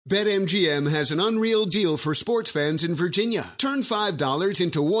BetMGM has an unreal deal for sports fans in Virginia. Turn $5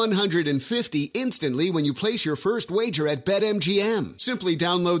 into $150 instantly when you place your first wager at BetMGM. Simply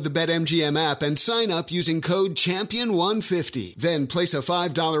download the BetMGM app and sign up using code Champion150. Then place a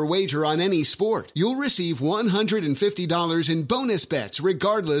 $5 wager on any sport. You'll receive $150 in bonus bets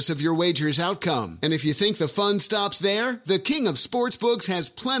regardless of your wager's outcome. And if you think the fun stops there, the King of Sportsbooks has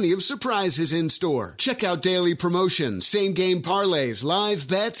plenty of surprises in store. Check out daily promotions, same-game parlays, live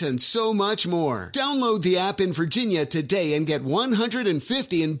bets, and so much more. Download the app in Virginia today and get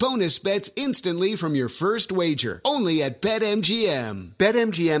 $150 in bonus bets instantly from your first wager. Only at BetMGM.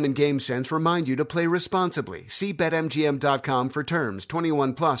 BetMGM and GameSense remind you to play responsibly. See BetMGM.com for terms.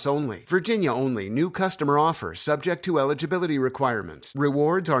 21 plus only. Virginia only. New customer offer. Subject to eligibility requirements.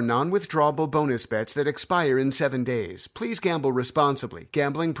 Rewards are non-withdrawable bonus bets that expire in 7 days. Please gamble responsibly.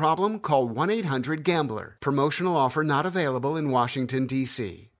 Gambling problem? Call 1-800-GAMBLER. Promotional offer not available in Washington,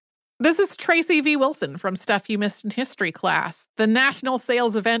 D.C. This is Tracy V. Wilson from Stuff You Missed in History class. The national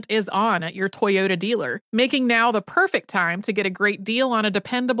sales event is on at your Toyota dealer, making now the perfect time to get a great deal on a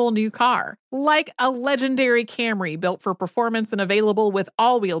dependable new car. Like a legendary Camry built for performance and available with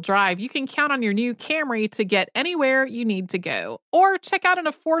all-wheel drive, you can count on your new Camry to get anywhere you need to go. Or check out an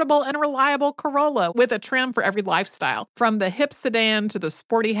affordable and reliable Corolla with a trim for every lifestyle. From the hip sedan to the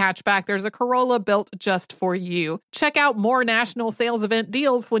sporty hatchback, there's a Corolla built just for you. Check out more national sales event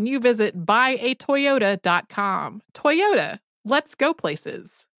deals when you visit buyatoyota.com. Toyota, let's go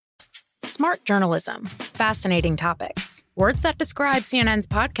places. Smart journalism. Fascinating topics. Words that describe CNN's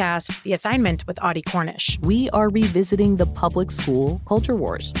podcast, The Assignment with Audie Cornish. We are revisiting the public school culture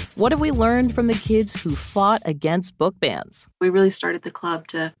wars. What have we learned from the kids who fought against book bans? We really started the club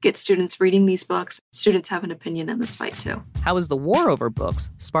to get students reading these books. Students have an opinion in this fight, too. How has the war over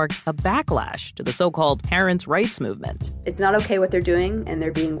books sparked a backlash to the so-called parents' rights movement? It's not okay what they're doing, and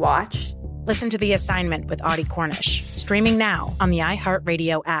they're being watched. Listen to The Assignment with Audie Cornish. Streaming now on the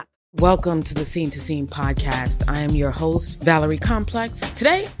iHeartRadio app. Welcome to the Scene to Scene podcast. I am your host, Valerie Complex.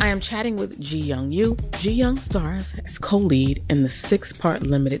 Today, I am chatting with Ji Young Yu. Ji Young stars as co-lead in the 6-part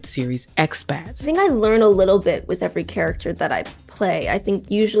limited series Expats. I think I learn a little bit with every character that I play. I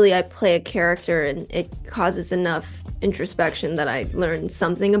think usually I play a character and it causes enough introspection that I learn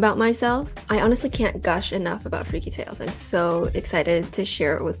something about myself. I honestly can't gush enough about Freaky Tales. I'm so excited to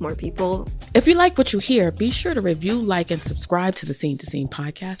share it with more people. If you like what you hear, be sure to review, like, and subscribe to the Scene to Scene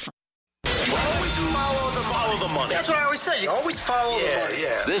podcast. Always follow the money. That's what I always say. You always follow the money.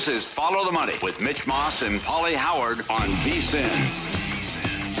 Yeah. This is Follow the Money with Mitch Moss and Polly Howard on VSiN.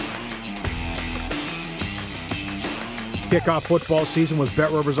 Kick off football season with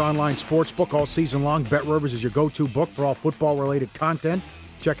BetRivers Online Sportsbook all season long. BetRivers is your go-to book for all football-related content.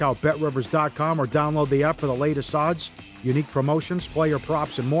 Check out BetRivers.com or download the app for the latest odds, unique promotions, player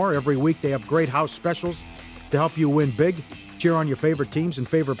props, and more. Every week they have great house specials to help you win big. Cheer on your favorite teams and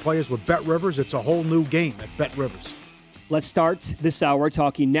favorite players with BetRivers. It's a whole new game at BetRivers. Let's start this hour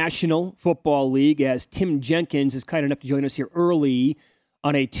talking National Football League as Tim Jenkins is kind enough to join us here early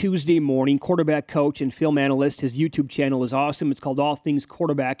on a Tuesday morning. Quarterback coach and film analyst. His YouTube channel is awesome. It's called All Things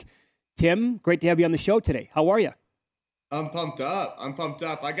Quarterback. Tim, great to have you on the show today. How are you? I'm pumped up.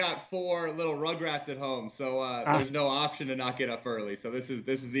 I got 4 little Rugrats at home, so there's no option to not get up early. So this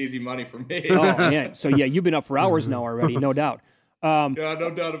is easy money for me. Oh, man. So, yeah, you've been up for hours now already, no doubt. Yeah, no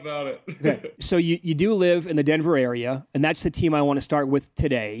doubt about it. Okay. So you do live in the Denver area, and that's the team I want to start with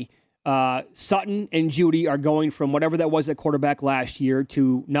today. Sutton and Judy are going from whatever that was at quarterback last year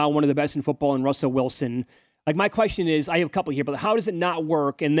to now one of the best in football in Russell Wilson. Like, my question is, I have a couple here, but how does it not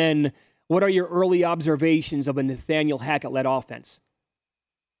work? And then what are your early observations of a Nathaniel Hackett-led offense?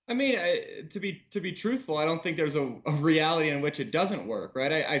 I mean, to be truthful, I don't think there's a reality in which it doesn't work,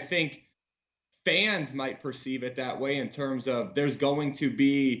 right? I think fans might perceive it that way in terms of there's going to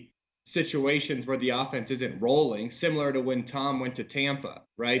be situations where the offense isn't rolling, similar to when Tom went to Tampa,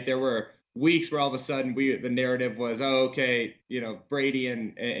 right? There were weeks where all of a sudden the narrative was, oh, okay, Brady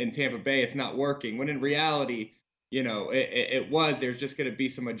and Tampa Bay, it's not working. When in reality, there's just going to be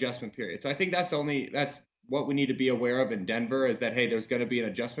some adjustment period. So I think that's what we need to be aware of in Denver is that, hey, there's going to be an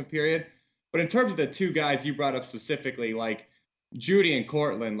adjustment period. But in terms of the 2 guys you brought up specifically, like Judy and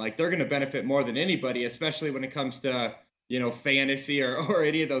Cortland, like they're going to benefit more than anybody, especially when it comes to, fantasy or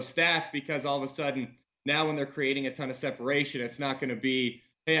any of those stats, because all of a sudden now when they're creating a ton of separation, it's not going to be,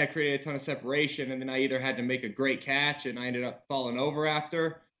 hey, I created a ton of separation and then I either had to make a great catch and I ended up falling over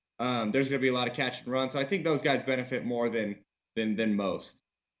after. There's going to be a lot of catch and run. So I think those guys benefit more than most.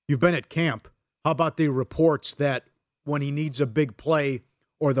 You've been at camp. How about the reports that when he needs a big play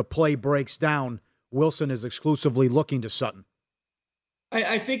or the play breaks down, Wilson is exclusively looking to Sutton?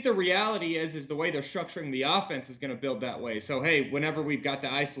 I think the reality is the way they're structuring the offense is going to build that way. So, hey, whenever we've got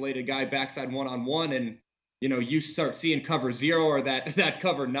the isolated guy backside one-on-one and, you start seeing cover 0 or that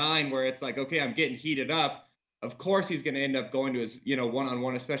cover 9 where it's like, okay, I'm getting heated up. Of course, he's going to end up going to his,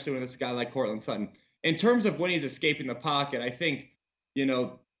 one-on-one, especially when it's a guy like Courtland Sutton. In terms of when he's escaping the pocket, I think,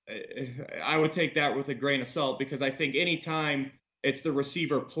 I would take that with a grain of salt because I think anytime it's the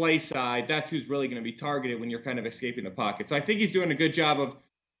receiver play side, that's who's really going to be targeted when you're kind of escaping the pocket. So I think he's doing a good job of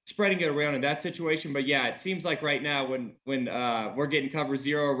spreading it around in that situation. But yeah, it seems like right now when we're getting cover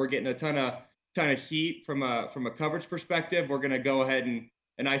 0, we're getting a ton of heat from a coverage perspective, we're going to go ahead and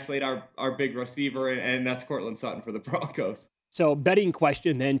isolate our big receiver, and that's Courtland Sutton for the Broncos. So betting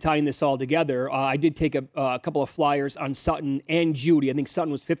question then, tying this all together, I did take a couple of flyers on Sutton and Jeudy. I think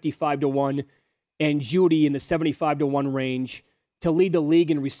Sutton was 55-1 and Jeudy in the 75-1 range to lead the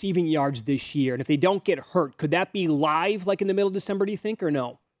league in receiving yards this year. And if they don't get hurt, could that be live like in the middle of December, do you think, or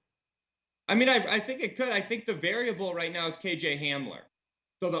no? I mean, I think it could. I think the variable right now is KJ Hamler.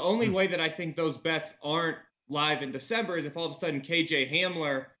 So the only way that I think those bets aren't live in December is if all of a sudden KJ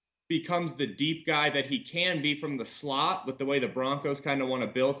Hamler becomes the deep guy that he can be from the slot with the way the Broncos kind of want to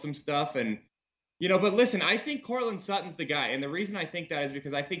build some stuff. And, but listen, I think Courtland Sutton's the guy. And the reason I think that is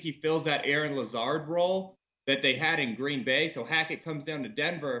because I think he fills that Aaron Lazard role that they had in Green Bay. So Hackett comes down to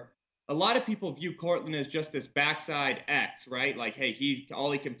Denver. A lot of people view Courtland as just this backside X, right? Like, hey,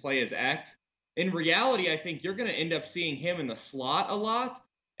 all he can play is X. In reality, I think you're going to end up seeing him in the slot a lot.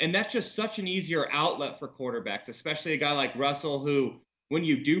 And that's just such an easier outlet for quarterbacks, especially a guy like Russell, who when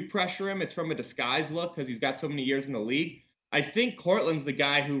you do pressure him, it's from a disguise look because he's got so many years in the league. I think Courtland's the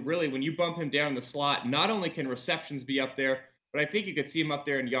guy who really, when you bump him down in the slot, not only can receptions be up there, but I think you could see him up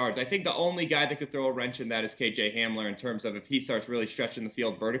there in yards. I think the only guy that could throw a wrench in that is KJ Hamler in terms of if he starts really stretching the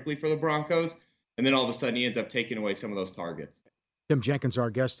field vertically for the Broncos, and then all of a sudden he ends up taking away some of those targets. Tim Jenkins,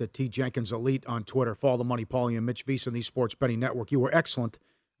 our guest at T. Jenkins Elite on Twitter. Follow the Money, Paulie and Mitch VSiN, the Sports Betting Network. You were excellent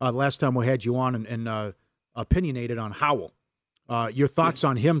last time we had you on and opinionated on Howell. Your thoughts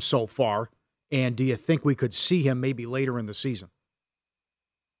on him so far, and do you think we could see him maybe later in the season?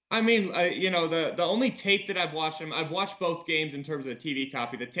 I mean, the only tape that I've watched him, I've watched both games in terms of the TV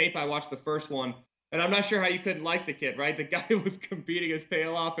copy. The tape, I watched the first one, and I'm not sure how you couldn't like the kid, right? The guy was competing his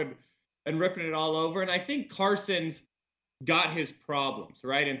tail off and ripping it all over. And I think Carson's got his problems,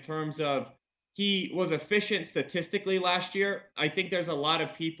 right? In terms of he was efficient statistically last year. I think there's a lot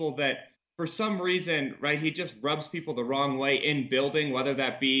of people that for some reason, right, he just rubs people the wrong way in building, whether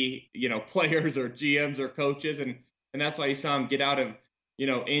that be, players or GMs or coaches. And that's why you saw him get out of,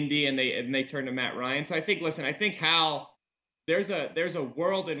 Indy and they turned to Matt Ryan. So I think Hal, there's a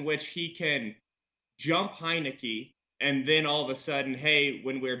world in which he can jump Heineke and then all of a sudden, hey,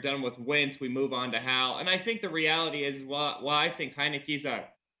 when we're done with Wentz, we move on to Hal. And I think the reality is while I think Heineke's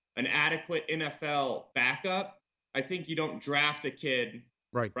an adequate NFL backup, I think you don't draft a kid,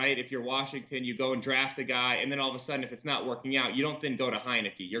 right? If you're Washington, you go and draft a guy, and then all of a sudden, if it's not working out, you don't then go to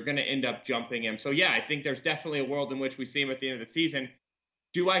Heineke. You're going to end up jumping him. So yeah, I think there's definitely a world in which we see him at the end of the season.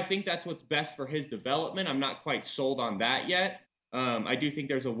 Do I think that's what's best for his development? I'm not quite sold on that yet. I do think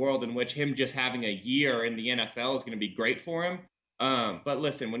there's a world in which him just having a year in the NFL is going to be great for him. But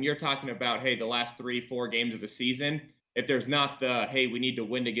listen, when you're talking about, hey, the last 3-4 games of the season, if there's not the, hey, we need to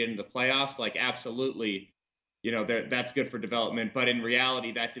win to get into the playoffs, like absolutely, that's good for development. But in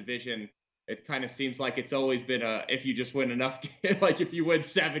reality, that division, it kind of seems like it's always been if you just win enough, like if you win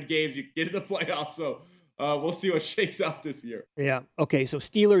 7 games, you can get to the playoffs. So we'll see what shakes out this year. Yeah. Okay. So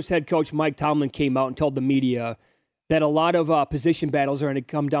Steelers head coach Mike Tomlin came out and told the media that a lot of position battles are going to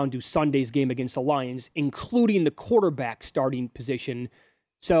come down to Sunday's game against the Lions, including the quarterback starting position.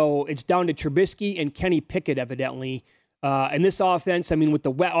 So it's down to Trubisky and Kenny Pickett, evidently. And this offense, I mean, with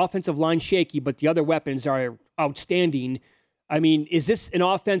the offensive line shaky, but the other weapons are outstanding. I mean, is this an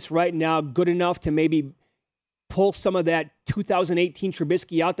offense right now good enough to maybe pull some of that 2018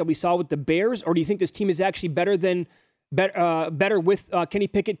 Trubisky out that we saw with the Bears? Or do you think this team is actually better with Kenny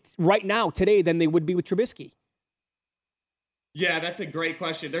Pickett right now, today, than they would be with Trubisky? Yeah, that's a great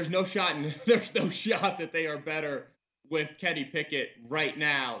question. There's no shot that they are better with Kenny Pickett right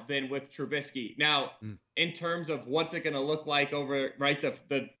now than with Trubisky. Now, in terms of what's it going to look like over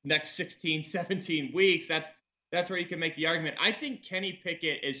the next 16, 17 weeks, that's where you can make the argument. I think Kenny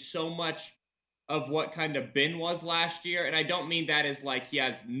Pickett is so much of what kind of Ben was last year, and I don't mean that as like he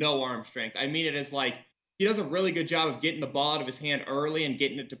has no arm strength. I mean it as like he does a really good job of getting the ball out of his hand early and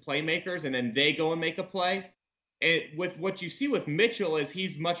getting it to playmakers, and then they go and make a play. With what you see with Mitchell is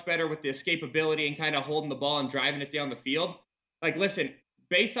he's much better with the escapability and kind of holding the ball and driving it down the field. Like, listen,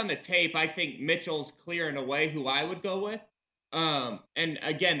 based on the tape, I think Mitchell's clear in a way who I would go with. And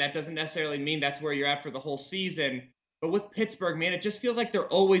again, that doesn't necessarily mean that's where you're at for the whole season. But with Pittsburgh, man, it just feels like they're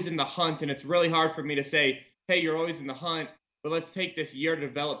always in the hunt. And it's really hard for me to say, hey, you're always in the hunt, but let's take this year to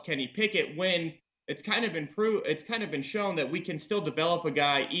develop Kenny Pickett, when it's kind of been shown that we can still develop a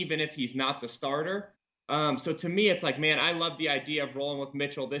guy even if he's not the starter. So to me, it's like, man, I love the idea of rolling with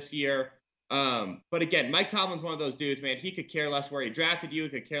Mitchell this year. But again, Mike Tomlin's one of those dudes, man. He could care less where he drafted you. He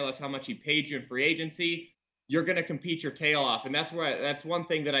could care less how much he paid you in free agency. You're going to compete your tail off. And that's one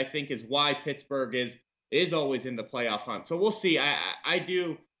thing that I think is why Pittsburgh is always in the playoff hunt. So we'll see. I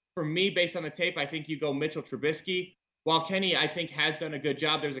do, for me, based on the tape, I think you go Mitchell Trubisky. While Kenny, I think, has done a good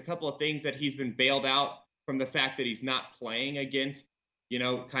job, there's a couple of things that he's been bailed out from the fact that he's not playing against,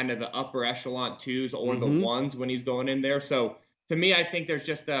 kind of the upper echelon twos or the ones when he's going in there. So to me, I think there's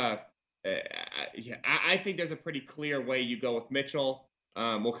just I think there's a pretty clear way you go with Mitchell.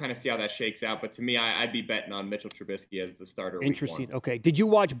 We'll kind of see how that shakes out. But to me, I'd be betting on Mitchell Trubisky as the starter. Interesting. Week 1. Okay. Did you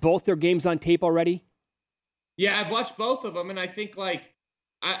watch both their games on tape already? Yeah, I've watched both of them. And I think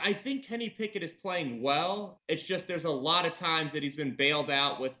I think Kenny Pickett is playing well. It's just there's a lot of times that he's been bailed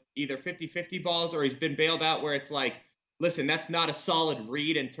out with either 50-50 balls, or he's been bailed out where it's like, listen, that's not a solid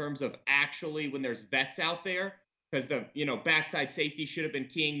read in terms of actually when there's vets out there, because the backside safety should have been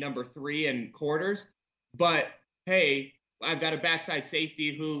king number 3 in quarters. But hey, I've got a backside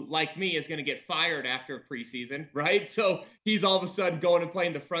safety who, like me, is going to get fired after preseason, right? So he's all of a sudden going and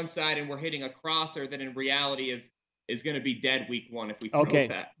playing the front side, and we're hitting a crosser that in reality is going to be dead week 1 if we throw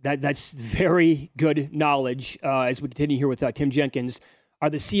that. That's very good knowledge as we continue here with Tim Jenkins. Are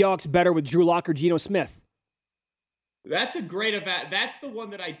the Seahawks better with Drew Lock or Geno Smith? That's a great event. That's the one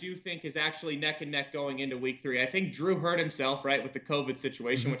that I do think is actually neck and neck going into week 3. I think Drew hurt himself, right, with the COVID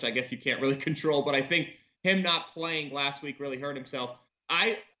situation, which I guess you can't really control, but I think him not playing last week really hurt himself.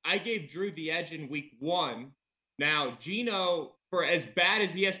 I gave Drew the edge in week 1. Now, Geno, for as bad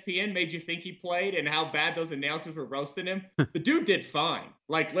as ESPN made you think he played and how bad those announcers were roasting him, the dude did fine.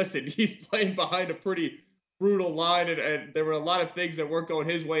 Like, listen, he's playing behind a pretty brutal line, and there were a lot of things that weren't going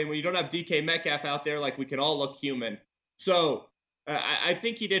his way. And when you don't have DK Metcalf out there, like, we can all look human. So I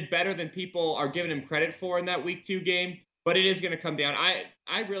think he did better than people are giving him credit for in that week 2 game, but it is going to come down.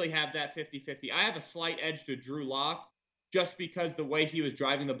 I really have that 50-50. I have a slight edge to Drew Lock just because the way he was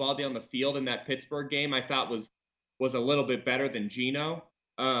driving the ball down the field in that Pittsburgh game I thought was a little bit better than Geno.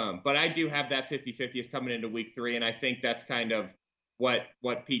 But I do have that 50-50 is coming into week 3, and I think that's kind of what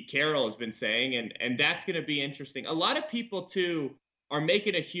Pete Carroll has been saying, and that's going to be interesting. A lot of people, too, are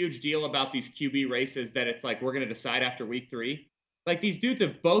making a huge deal about these QB races that it's like we're going to decide after week 3. Like, these dudes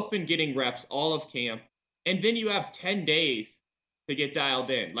have both been getting reps all of camp, and then you have 10 days to get dialed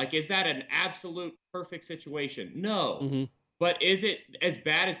in. Like, is that an absolute perfect situation? No. But is it as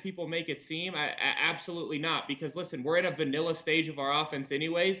bad as people make it seem? Absolutely not. Because, listen, we're in a vanilla stage of our offense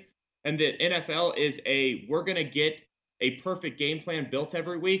anyways, and the NFL is we're going to get a perfect game plan built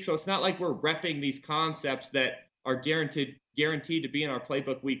every week. So it's not like we're repping these concepts that are guaranteed to be in our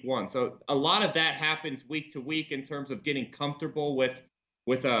playbook week 1. So a lot of that happens week to week in terms of getting comfortable with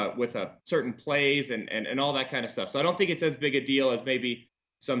certain plays and all that kind of stuff. So I don't think it's as big a deal as maybe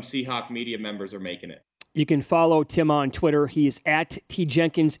some Seahawk media members are making it. You can follow Tim on Twitter. He is at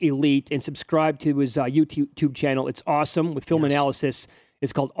TJenkinsElite, and subscribe to his YouTube channel. It's awesome with film analysis.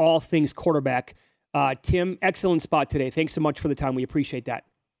 It's called All Things Quarterback. Tim, excellent spot today. Thanks so much for the time. We appreciate that.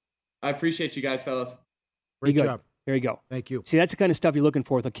 I appreciate you guys, fellas. Great job. There you go. Thank you. See, that's the kind of stuff you're looking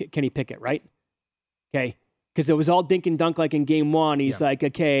for with Kenny Pickett, right? Okay. Because it was all dink and dunk like in game 1. He's like,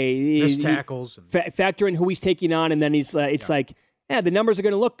 okay. Missed tackles. Factor in who he's taking on, and then he's it's like, the numbers are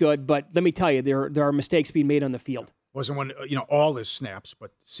going to look good, but let me tell you, there are mistakes being made on the field. Wasn't one, all his snaps,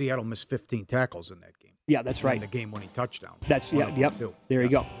 but Seattle missed 15 tackles in that game. Yeah, that's right. In the game-winning touchdown. There you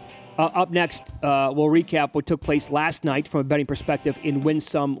go. Up next, we'll recap what took place last night from a betting perspective in Win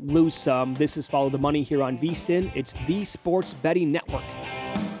Some, Lose Some. This is Follow the Money here on VSiN. It's the Sports Betting Network.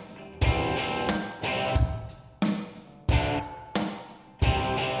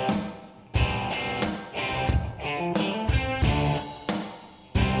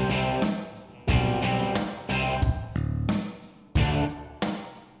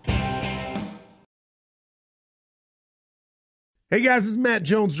 Hey guys, this is Matt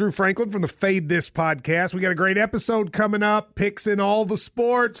Jones, Drew Franklin from the Fade This podcast. We got a great episode coming up, picks in all the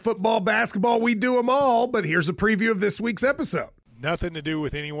sports, football, basketball, we do them all, but here's a preview of this week's episode. Nothing to do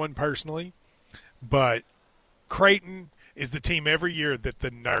with anyone personally, but Creighton is the team every year that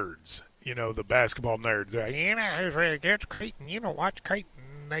the nerds, the basketball nerds, they're like, against Creighton, watch Creighton.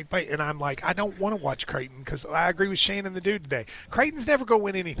 They play, and I'm like, I don't want to watch Creighton because I agree with Shane and the dude today. Creighton's never going to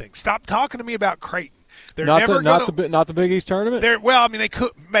win anything. Stop talking to me about Creighton. They're not never not the Big East tournament. Well, I mean,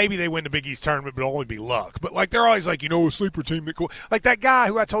 maybe they win the Big East tournament, but it'll only be luck. But like they're always like, a sleeper team that like that guy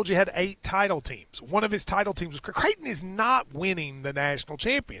who I told you had 8 title teams. One of his title teams was Creighton is not winning the national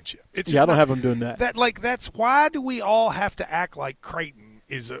championship. I don't have them doing that. That's why do we all have to act like Creighton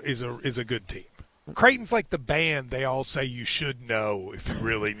is a good team? Creighton's like the band they all say you should know if you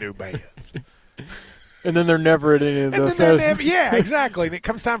really knew bands. And then they're never at any of the yeah, exactly. And it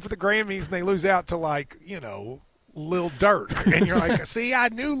comes time for the Grammys, and they lose out to, Lil Durk. And you're like, see, I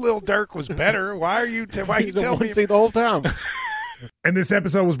knew Lil Durk was better. Why are you telling me? See the whole time. And this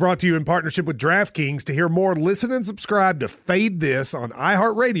episode was brought to you in partnership with DraftKings. To hear more, listen and subscribe to Fade This on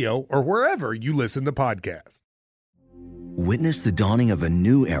iHeartRadio or wherever you listen to podcasts. Witness the dawning of a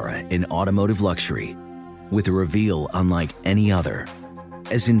new era in automotive luxury with a reveal unlike any other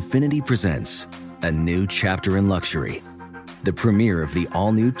as Infiniti presents a new chapter in luxury, the premiere of the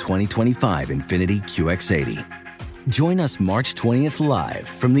all-new 2025 Infiniti QX80. Join us March 20th live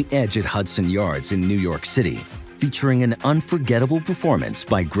from the Edge at Hudson Yards in New York City, featuring an unforgettable performance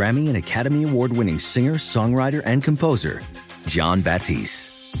by Grammy and Academy Award-winning singer, songwriter, and composer, Jon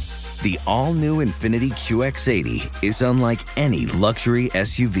Batiste. The all-new Infiniti QX80 is unlike any luxury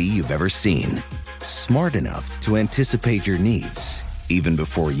SUV you've ever seen. Smart enough to anticipate your needs, even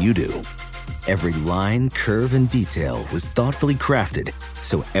before you do. Every line, curve, and detail was thoughtfully crafted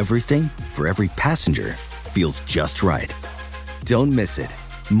so everything for every passenger feels just right. Don't miss it.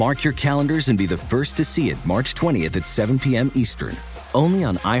 Mark your calendars and be the first to see it March 20th at 7 p.m. Eastern, only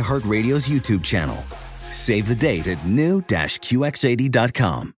on iHeartRadio's YouTube channel. Save the date at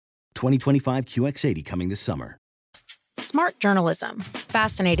new-QX80.com. 2025 QX80 coming this summer. Smart journalism.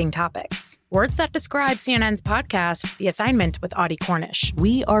 Fascinating topics. Words that describe CNN's podcast, The Assignment with Audie Cornish.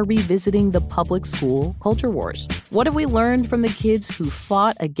 We are revisiting the public school culture wars. What have we learned from the kids who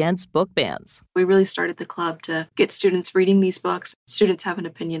fought against book bans? We really started the club to get students reading these books. Students have an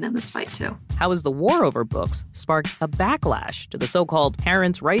opinion in this fight, too. How has the war over books sparked a backlash to the so-called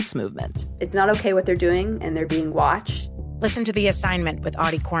parents' rights movement? It's not okay what they're doing, and they're being watched. Listen to The Assignment with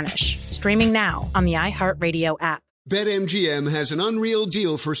Audie Cornish, streaming now on the iHeartRadio app. BetMGM has an unreal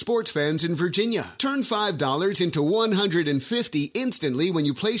deal for sports fans in Virginia. Turn $5 into $150 instantly when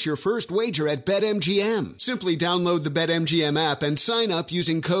you place your first wager at BetMGM. Simply download the BetMGM app and sign up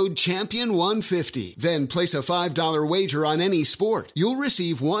using code CHAMPION150. Then place a $5 wager on any sport. You'll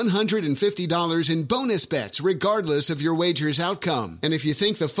receive $150 in bonus bets regardless of your wager's outcome. And if you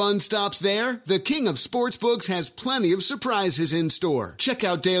think the fun stops there, the King of Sportsbooks has plenty of surprises in store. Check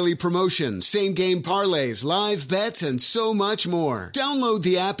out daily promotions, same-game parlays, live bets, and so much more. Download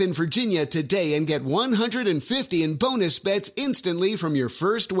the app in Virginia today and get $150 in bonus bets instantly from your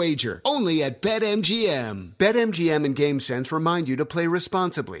first wager. Only at BetMGM. BetMGM and GameSense remind you to play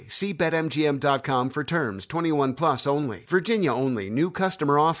responsibly. See BetMGM.com for terms. 21 plus only. Virginia only. New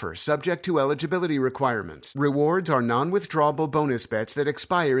customer offer. Subject to eligibility requirements. Rewards are non-withdrawable bonus bets that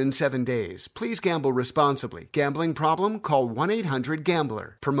expire in 7 days. Please gamble responsibly. Gambling problem? Call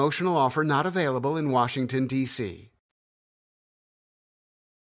 1-800-GAMBLER. Promotional offer not available in Washington, D.C.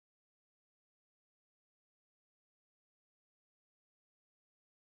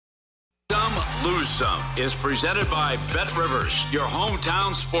 Lose Some is presented by BetRivers, your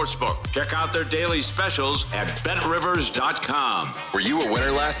hometown sportsbook. Check out their daily specials at BetRivers.com. Were you a winner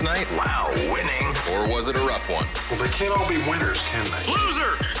last night? Wow, winning. Or was it a rough one? Well, they can't all be winners, can they?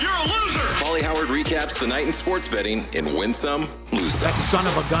 Loser! You're a loser! Paulie Howard recaps the night in sports betting in Win Some, Lose Some. That son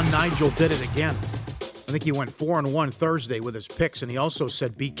of a gun Nigel did it again. I think he went 4-1 Thursday with his picks, and he also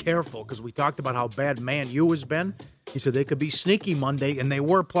said, be careful, because we talked about how bad Man U has been. He said they could be sneaky Monday, and they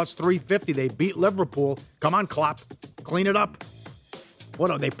were plus 350. They beat Liverpool. Come on, Klopp. Clean it up.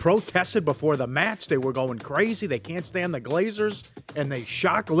 What? They protested before the match. They were going crazy. They can't stand the Glazers, and they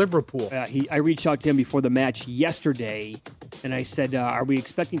shocked Liverpool. I reached out to him before the match yesterday, and I said, are we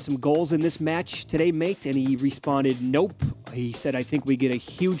expecting some goals in this match today, mate? And he responded, nope. He said, I think we get a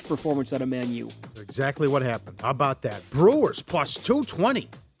huge performance out of Man U. That's exactly what happened. How about that? Brewers plus 220.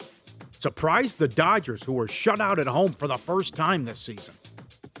 Surprised the Dodgers, who were shut out at home for the first time this season.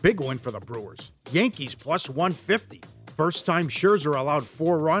 Big win for the Brewers. Yankees plus 150. First time Scherzer allowed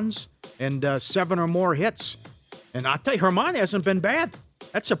 4 runs and 7 or more hits. And I'll tell you, Herman hasn't been bad.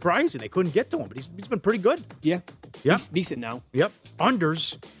 That's surprising. They couldn't get to him, but he's been pretty good. Yeah. Yep. Decent now. Yep.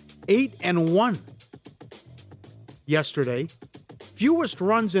 Unders 8-1 yesterday. Fewest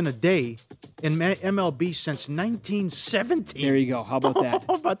runs in a day in MLB since 1917. There you go. How about that?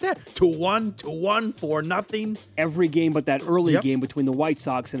 How about that? 2-1, 4-0. Every game but that early game between the White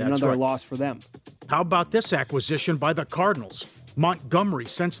Sox and another loss for them. How about this acquisition by the Cardinals? Montgomery,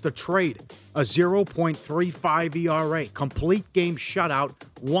 since the trade, a 0.35 ERA. Complete game shutout,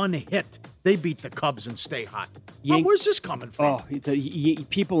 1 hit. They beat the Cubs and stay hot. Where's this coming from? Oh,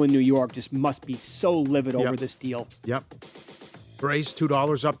 people in New York just must be so livid over this deal. Yep. Braves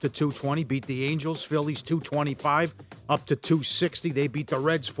 $2 up to $2.20. Beat the Angels. Phillies $2.25 up to $2.60. They beat the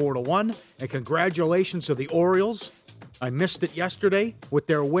Reds 4-1. And congratulations to the Orioles. I missed it yesterday. With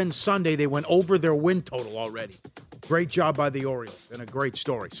their win Sunday, they went over their win total already. Great job by the Orioles and a great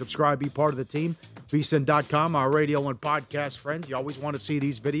story. Subscribe, be part of the team. VSiN.com, our radio and podcast friends. You always want to see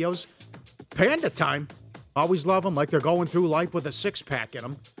these videos. Panda time. Always love them like they're going through life with a six-pack in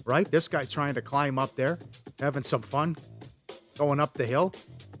them, right? This guy's trying to climb up there, having some fun, going up the hill,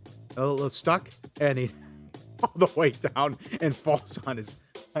 a little stuck, and he all the way down and falls on his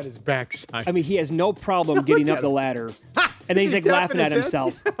backside. I mean, he has no problem getting up the ladder. And then he's like laughing at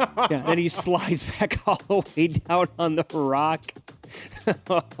himself. Yeah, then he slides back all the way down on the rock.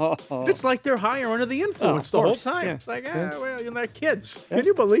 It's like they're high or under the influence the whole time. Yeah. It's like, well, you're not kids. Can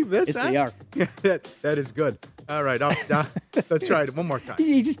you believe this? Yes, they are. Yeah, that is good. All right, let's try it one more time.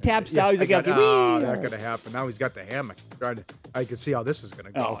 He just taps out. He's like, not going to happen. Now he's got the hammock. I can see how this is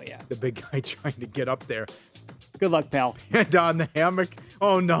going to go. Oh, yeah. The big guy trying to get up there. Good luck, pal. And on the hammock.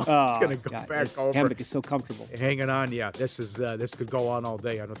 Oh, no. It's going to go back over. The hammock is so comfortable. Hanging on. Yeah, this could go on all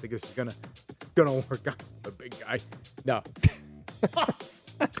day. I don't think this is going to work out for the big guy. No.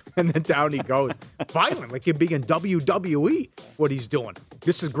 And then down he goes. Violent, like he'd be in WWE, what he's doing.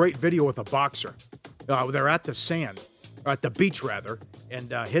 This is a great video with a boxer. They're at the sand. At the beach, rather,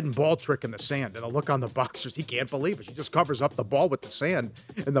 and hidden ball trick in the sand. And the look on the boxer's, he can't believe it. She just covers up the ball with the sand,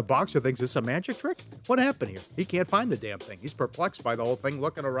 and the boxer thinks, is this a magic trick? What happened here? He can't find the damn thing. He's perplexed by the whole thing,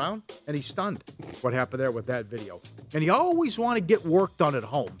 looking around, and he's stunned. What happened there with that video? And you always want to get work done at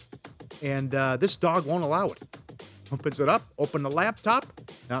home, and this dog won't allow it. Opens it up, open the laptop,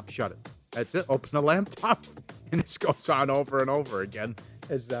 nope, shut it. That's it, open the laptop, and this goes on over and over again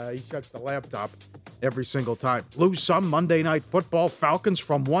as he shuts the laptop every single time. Lose some Monday Night Football. Falcons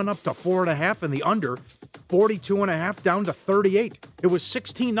from 1 up to 4.5 in the under. 42.5 down to 38. It was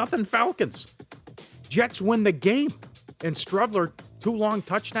 16-0 Falcons. Jets win the game. And Strevler, 2 long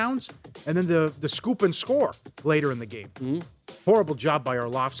touchdowns. And then the scoop and score later in the game. Mm-hmm. Horrible job by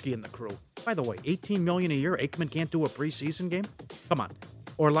Orlovsky and the crew. By the way, $18 million a year. Aikman can't do a preseason game? Come on.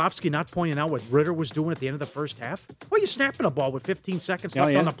 Orlovsky not pointing out what Ritter was doing at the end of the first half? Why are you snapping a ball with 15 seconds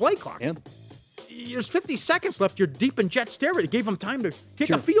left on the play clock? Yeah. There's 50 seconds left. You're deep in Jets territory. It gave them time to kick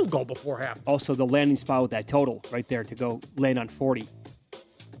a field goal before half. Also, the landing spot with that total right there to go land on 40.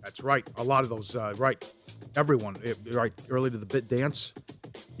 That's right. A lot of those, right. Everyone, right, early to the bit dance.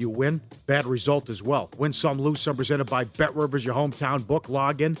 You win. Bad result as well. Win some, lose some. Presented by BetRivers, your hometown book.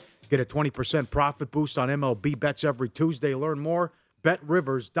 Log in. Get a 20% profit boost on MLB bets every Tuesday. Learn more.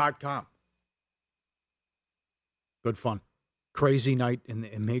 BetRivers.com. Good fun. Crazy night in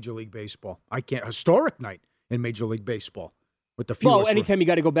Major League Baseball. Historic night in Major League Baseball with the fewest. Well, anytime you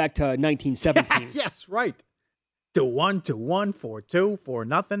got to go back to 1917. Yes, right. 2-1, 2-1, 4-2,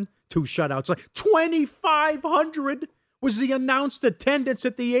 4-0, 2 shutouts. Like 2,500 was the announced attendance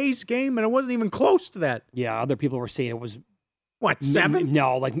at the A's game, and it wasn't even close to that. Yeah, other people were saying it was what, 7?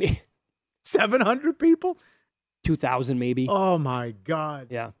 No, like me. 700 people. 2,000 maybe. Oh my God.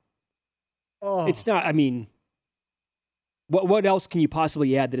 Yeah. Oh, it's not. I mean. What else can you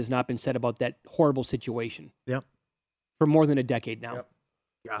possibly add that has not been said about that horrible situation? Yep. For more than a decade now. Yep.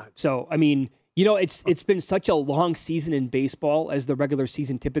 God. So, I mean, you know, it's been such a long season in baseball, as the regular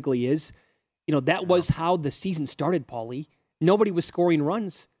season typically is. You know, that was how the season started, Paulie. Nobody was scoring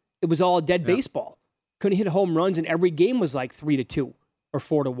runs. It was all dead baseball. Couldn't hit home runs, and every game was like 3-2 or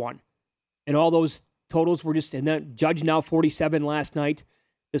 4-1. And all those totals were just, and then Judge now 47 last night.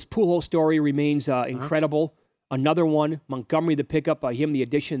 This Pujols story remains incredible. Another one, Montgomery, the pickup by him, the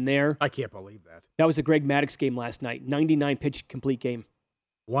addition there. I can't believe that. That was a Greg Maddux game last night. 99-pitch complete game.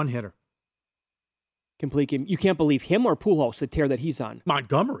 One hitter. Complete game. You can't believe him or Pujols, the tear that he's on.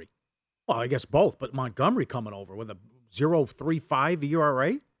 Montgomery. Well, I guess both, but Montgomery coming over with a 0.35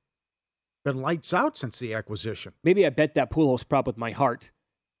 ERA. Been lights out since the acquisition. Maybe I bet that Pujols prop with my heart.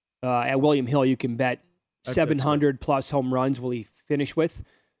 At William Hill, you can bet 700 plus home runs will he finish with.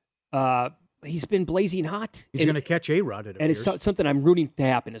 He's been blazing hot. He's going to catch A-Rod, it appears. And it's something I'm rooting to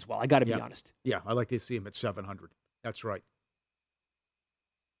happen as well. I got to be honest. Yeah, I like to see him at 700. That's right.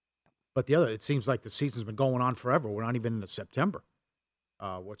 But the other, it seems like the season's been going on forever. We're not even into September.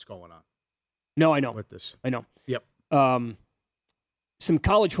 What's going on? No, I know. With this. I know. Yep. Some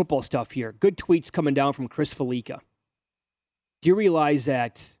college football stuff here. Good tweets coming down from Chris Felica. Do you realize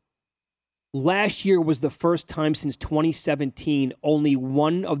that Last year was the first time since 2017 only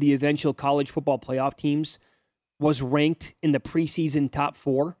one of the eventual college football playoff teams was ranked in the preseason top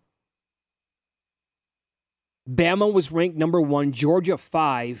 4. Bama was ranked number 1, Georgia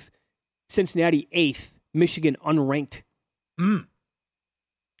 5, Cincinnati 8th, Michigan unranked.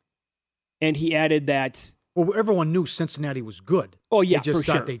 And he added that... Well, everyone knew Cincinnati was good. Oh, yeah, they just for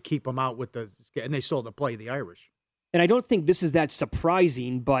thought sure. they'd keep them out with and they still had to play the Irish. And I don't think this is that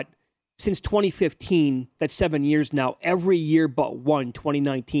surprising, but since 2015, that's 7 years now, every year but one,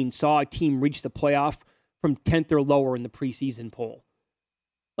 2019, saw a team reach the playoff from 10th or lower in the preseason poll.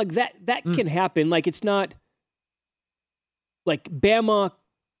 Like that can happen. Like it's not like Bama,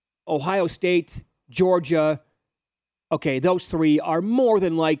 Ohio State, Georgia. Okay, those 3 are more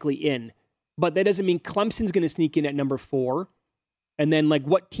than likely in. But that doesn't mean Clemson's going to sneak in at number 4. And then, like,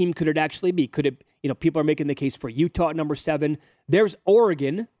 what team could it actually be? Could it, people are making the case for Utah at number 7. There's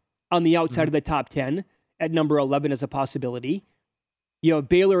Oregon on the outside of the top 10 at number 11 as a possibility. You have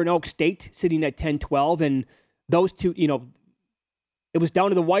Baylor and Oak State sitting at 10, 12. And those two, it was down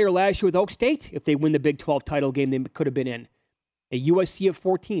to the wire last year with Oak State. If they win the Big 12 title game, they could have been in. A USC at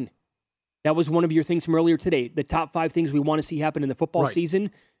 14. That was one of your things from earlier today. The top 5 things we want to see happen in the football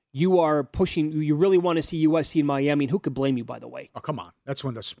season. You are pushing, you really want to see USC and Miami, and who could blame you, by the way? Oh, come on. That's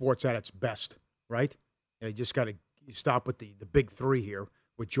when the sport's at its best, right? You just got to stop with the big 3 here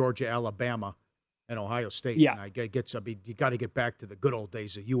with Georgia, Alabama, and Ohio State. Yeah. And you got to get back to the good old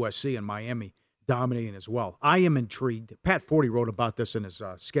days of USC and Miami dominating as well. I am intrigued. Pat Forty wrote about this in his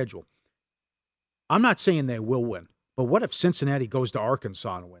schedule. I'm not saying they will win, but what if Cincinnati goes to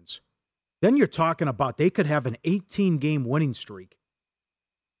Arkansas and wins? Then you're talking about they could have an 18-game winning streak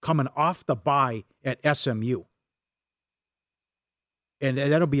coming off the bye at SMU. And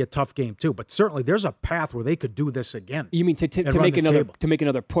that'll be a tough game, too. But certainly there's a path where they could do this again. You mean to make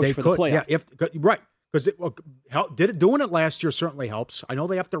another push for the playoff? Yeah, right. Because doing it last year certainly helps. I know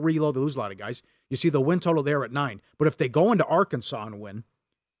they have to reload. They lose a lot of guys. You see the win total there at 9. But if they go into Arkansas and win,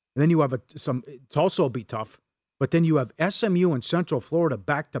 and then you have it's also be tough. But then you have SMU and Central Florida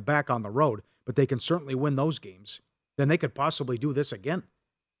back-to-back on the road. But they can certainly win those games. Then they could possibly do this again.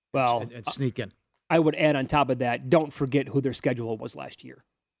 Well, and sneak in. I would add on top of that, don't forget who their schedule was last year.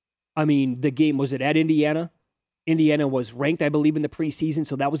 I mean, the game, was it at Indiana? Indiana was ranked, I believe, in the preseason,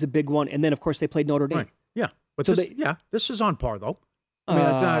 so that was a big one. And then, of course, they played Notre Dame. Right. Yeah, but so this is on par, though. I mean,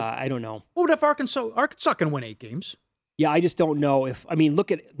 I don't know. What if Arkansas can win 8 games? Yeah, I just don't know.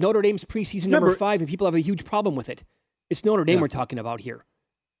 Look at Notre Dame's preseason number 5, and people have a huge problem with it. It's Notre Dame we're talking about here.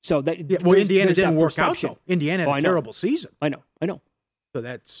 So Indiana didn't work out, though. Indiana had a terrible season. I know. So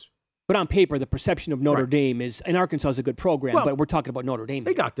that's... But on paper, the perception of Notre Dame is, and Arkansas is a good program, but we're talking about Notre Dame.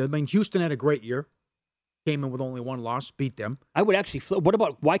 They got them. I mean, Houston had a great year. Came in with only 1 loss, beat them. I would actually what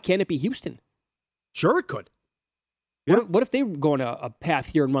about, why can't it be Houston? Sure it could. Yeah. What if they were going a path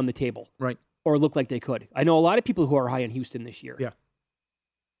here and run the table? Right. Or look like they could? I know a lot of people who are high on Houston this year. Yeah.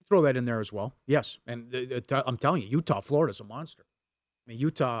 Throw that in there as well. Yes. And I'm telling you, Utah, Florida's a monster. I mean,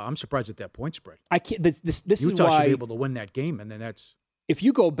 Utah, I'm surprised at that point spread. I can't. This Utah is why should be able to win that game, and then that's... If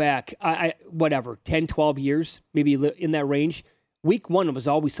you go back, 10, 12 years, maybe in that range, week 1 was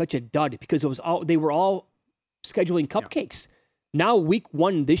always such a dud because they were all scheduling cupcakes. Yeah. Now, week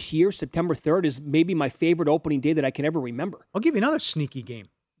 1 this year, September 3rd, is maybe my favorite opening day that I can ever remember. I'll give you another sneaky game.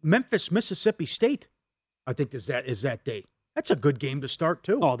 Memphis, Mississippi State, I think is that day. That's a good game to start,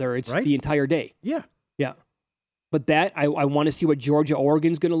 too. Oh, it's the entire day. Yeah. Yeah. But I want to see what Georgia,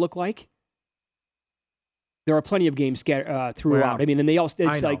 Oregon's going to look like. There are plenty of games throughout. Well, I mean, and they all.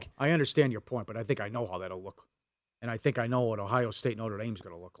 I understand your point, but I think I know how that'll look, and I think I know what Ohio State Notre Dame's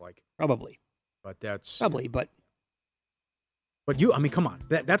going to look like. Probably. But that's probably. But I mean, come on.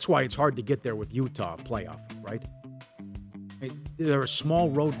 That's why it's hard to get there with Utah playoff, right? I mean, they're a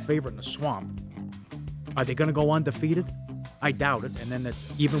small road favorite in the swamp. Are they going to go undefeated? I doubt it. And then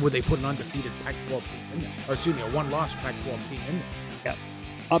even when they put an undefeated Pac-12 team in there, or excuse me, a 1-loss Pac-12 team in there. Yeah.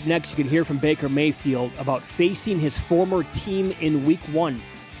 Up next, you can hear from Baker Mayfield about facing his former team in Week 1.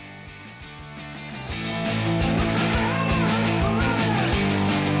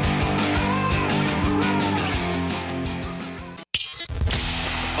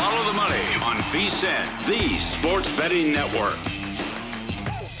 Follow the money on VSiN, the Sports Betting Network.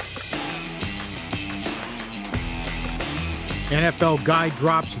 NFL guide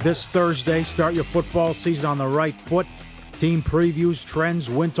drops this Thursday. Start your football season on the right foot. Team previews, trends,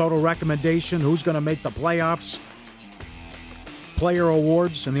 win total recommendation, who's going to make the playoffs, player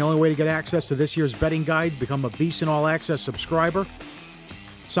awards, and the only way to get access to this year's betting guide, become a VSiN All Access subscriber.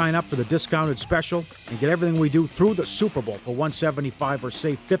 Sign up for the discounted special and get everything we do through the Super Bowl for $175 or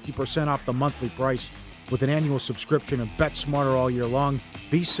save 50% off the monthly price with an annual subscription and bet smarter all year long.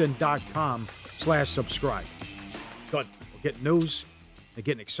 VSiN.com/subscribe. Good. We're getting news. They're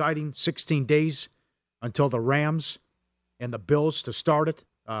getting exciting. 16 days until the Rams and the Bills to start it.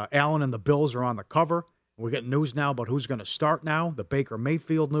 Allen and the Bills are on the cover. We're getting news now about who's going to start now, the Baker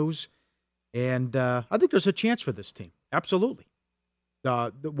Mayfield news. And I think there's a chance for this team. Absolutely.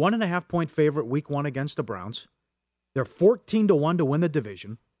 The 1.5-point favorite week 1 against the Browns. They're 14-1 to win the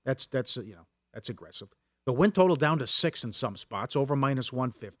division. That's aggressive. The win total down to 6 in some spots, over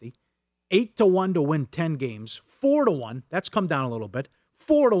 -150. 8-1 to win 10 games. 4-1. That's come down a little bit.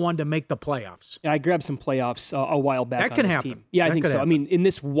 4-1 to make the playoffs. Yeah, I grabbed some playoffs a while back. That can on this happen. Team. Yeah, I think so. Happen. I mean, in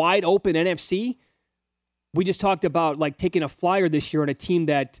this wide open NFC, we just talked about like taking a flyer this year on a team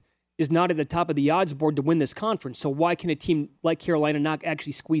that is not at the top of the odds board to win this conference. So why can a team like Carolina not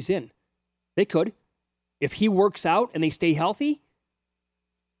actually squeeze in? They could. If he works out and they stay healthy,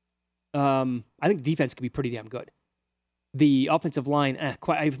 I think the defense could be pretty damn good. The offensive line, I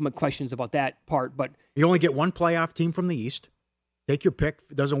have my questions about that part. But you only get one playoff team from the East. Take your pick.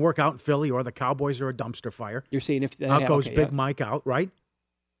 If it doesn't work out in Philly or the Cowboys are a dumpster fire. You're saying if out goes Big Mike out, right?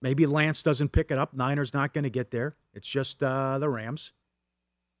 Maybe Lance doesn't pick it up. Niners not going to get there. It's just the Rams.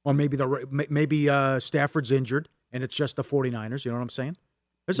 Or maybe Stafford's injured, and it's just the 49ers. You know what I'm saying?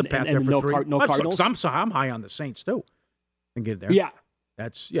 There's a path there for 3. No Cardinals? I'm high on the Saints, too. And get there. Yeah.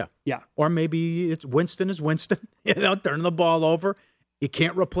 Yeah. Or maybe it's Winston is Winston. Turning the ball over. You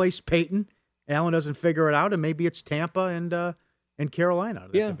can't replace Peyton. Allen doesn't figure it out, and maybe it's Tampa and Carolina out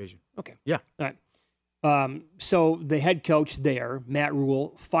of that division. Okay. Yeah. All right. So the head coach there, Matt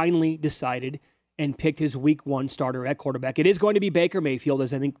Rule, finally decided and picked his week 1 starter at quarterback. It is going to be Baker Mayfield,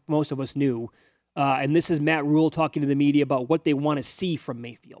 as I think most of us knew. And this is Matt Rule talking to the media about what they want to see from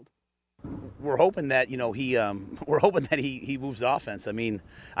Mayfield. We're hoping that he moves the offense. I mean,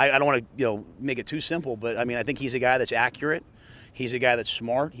 I don't want to make it too simple, but I mean I think he's a guy that's accurate. He's a guy that's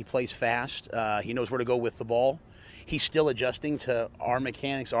smart. He plays fast. He knows where to go with the ball. He's still adjusting to our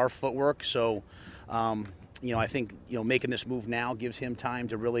mechanics, our footwork. So, I think making this move now gives him time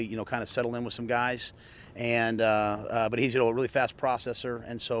to really kind of settle in with some guys, and but he's a really fast processor,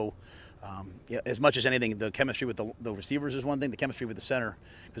 and so. As much as anything, the chemistry with the receivers is one thing. The chemistry with the center,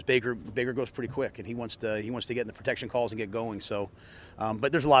 because Baker goes pretty quick, and he wants to get in the protection calls and get going. So,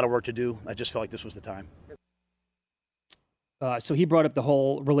 but there's a lot of work to do. I just felt like this was the time. So he brought up the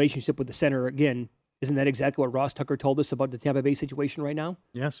whole relationship with the center again. Isn't that exactly what Ross Tucker told us about the Tampa Bay situation right now?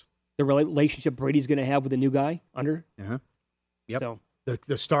 Yes. The relationship Brady's going to have with the new guy under. Uh-huh. Yep. So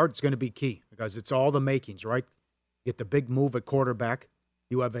the start's going to be key because it's all the makings, right? You get the big move at quarterback.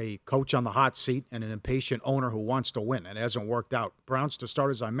 You have a coach on the hot seat and an impatient owner who wants to win, and it hasn't worked out. Browns to start,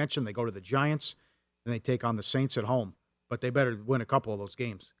 as I mentioned, they go to the Giants, and they take on the Saints at home. But they better win a couple of those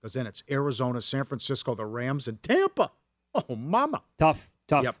games because then it's Arizona, San Francisco, the Rams, and Tampa. Oh, mama. Tough.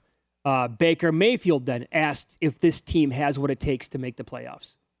 Yep. Baker Mayfield then asked if this team has what it takes to make the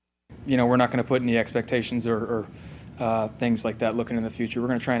playoffs. We're not going to put any expectations or things like that looking in the future. We're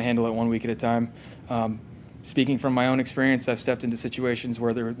going to try and handle it 1 week at a time. Speaking from my own experience, I've stepped into situations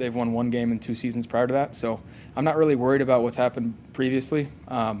where they've won 1 game in 2 seasons prior to that, so I'm not really worried about what's happened previously.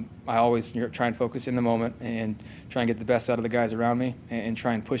 I always try and focus in the moment and try and get the best out of the guys around me and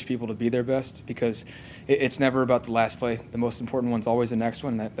try and push people to be their best because it's never about the last play. The most important one's always the next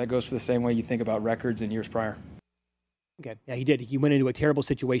one. That goes for the same way you think about records in years prior. Okay, yeah, he did. He went into a terrible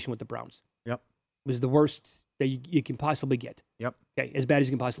situation with the Browns. Yep. It was the worst that you can possibly get. Yep. Okay, as bad as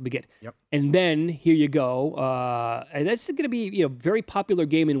you can possibly get. Yep. And then here you go, and that's going to be very popular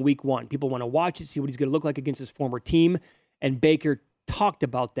game in week 1. People want to watch it, see what he's going to look like against his former team, and Baker talked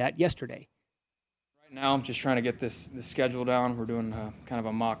about that yesterday. Right now, I'm just trying to get this schedule down. We're doing kind of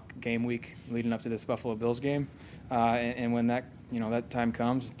a mock game week leading up to this Buffalo Bills game, and when that that time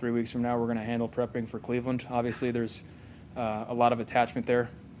comes, 3 weeks from now, we're going to handle prepping for Cleveland. Obviously, there's a lot of attachment there.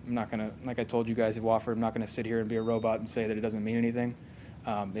 I'm not going to, like I told you guys at Wofford, I'm not going to sit here and be a robot and say that it doesn't mean anything.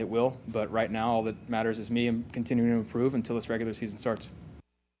 It will, but right now all that matters is me and continuing to improve until this regular season starts.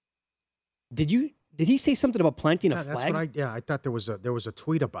 Did he say something about planting a flag? I thought there was a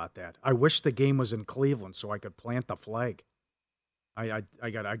tweet about that. I wish the game was in Cleveland so I could plant the flag. I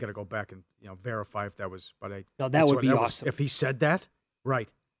got to go back and verify if that was, but that would be awesome if he said that, right?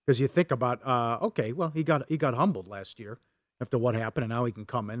 Because you think about okay, well he got humbled last year after what happened, and now he can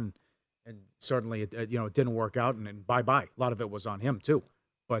come in, and certainly it didn't work out, and bye-bye. A lot of it was on him too.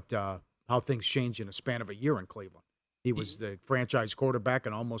 But how things change in a span of a year in Cleveland. He was the franchise quarterback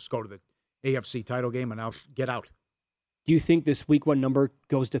and almost go to the AFC title game, and now get out. Do you think this week 1 number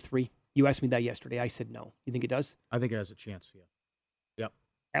goes to 3? You asked me that yesterday. I said no. You think it does? I think it has a chance, yeah. Yep.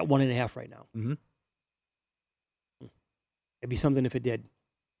 At 1.5 right now. Mm-hmm. It'd be something if it did.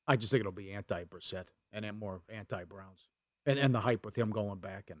 I just think it'll be anti-Brissett and then more anti-Browns. And the hype with him going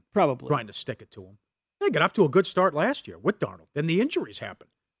back and probably trying to stick it to him. They got off to a good start last year with Darnold. Then the injuries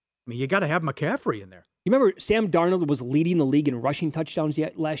happened. I mean, you got to have McCaffrey in there. You remember Sam Darnold was leading the league in rushing touchdowns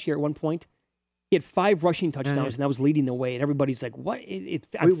last year at one point? He had 5 rushing touchdowns, and that was leading the way. And everybody's like, what?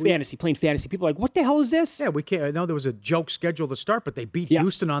 Playing fantasy. People are like, what the hell is this? Yeah, we can't. I know there was a joke scheduled to start, but they beat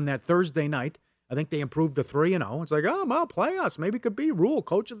Houston on that Thursday night. I think they improved to 3-0. It's like, well, playoffs. Maybe it could be Rule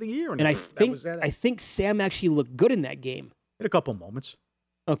Coach of the Year. And I think Sam actually looked good in that game. Had a couple moments.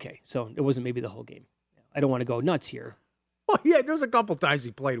 Okay, so it wasn't maybe the whole game. I don't want to go nuts here. Oh, yeah, there was a couple times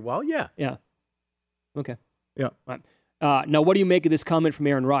he played well, yeah. Yeah. Okay. Yeah. Now, what do you make of this comment from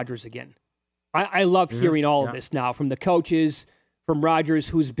Aaron Rodgers again? I love hearing all of this now from the coaches, from Rodgers,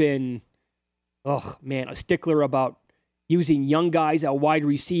 who's been, a stickler about using young guys at wide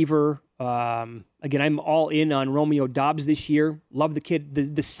receiver. Again, I'm all in on Romeo Doubs this year. Love the kid.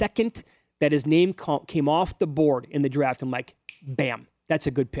 The second that his name came off the board in the draft, I'm like, bam, that's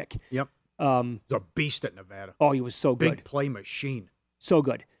a good pick. Yep. The beast at Nevada. Oh, he was so good. Big play machine. So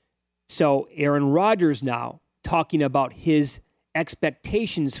good. So Aaron Rodgers now talking about his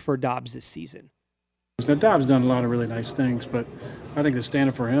expectations for Doubs this season. Now, Doubs done a lot of really nice things, but I think the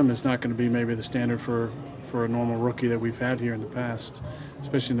standard for him is not going to be maybe the standard for a normal rookie that we've had here in the past,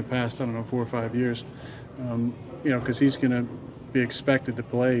 especially in the past, 4 or 5 years. Because he's going to be expected to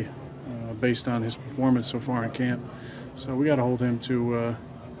play based on his performance so far in camp. So we got to hold him to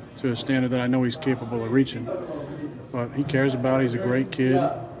a standard that I know he's capable of reaching. But he cares about it. He's a great kid.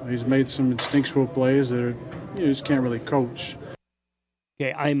 He's made some instinctual plays that you just can't really coach.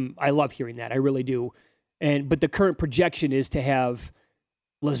 Okay, I love hearing that. I really do. But the current projection is to have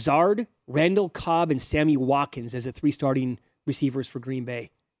Lazard, Randall Cobb, and Sammy Watkins as the 3 starting receivers for Green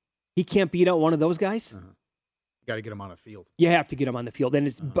Bay. He can't beat out one of those guys. You got to get him on the field. You have to get him on the field. And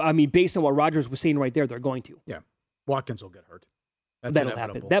it's, based on what Rodgers was saying right there, they're going to. Yeah, Watkins will get hurt. That'll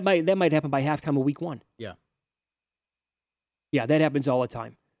happen. That might happen by halftime of week 1. Yeah. Yeah, that happens all the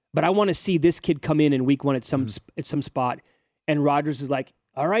time. But I want to see this kid come in week 1 at some spot, and Rodgers is like,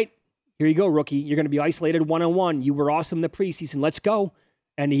 all right, here you go, rookie. You're going to be isolated one-on-one. You were awesome in the preseason. Let's go.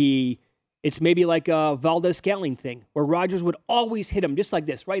 And it's maybe like a Valdez-Scantling thing, where Rodgers would always hit him just like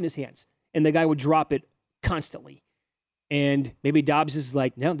this, right in his hands, and the guy would drop it constantly. And maybe Doubs is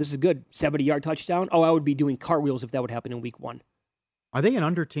like, no, this is good. 70-yard touchdown. Oh, I would be doing cartwheels if that would happen in week 1. Are they an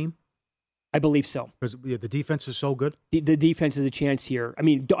under team? I believe so. Because the defense is so good? The defense is a chance here. I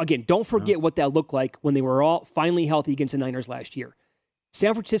mean, again, don't forget what that looked like when they were all finally healthy against the Niners last year.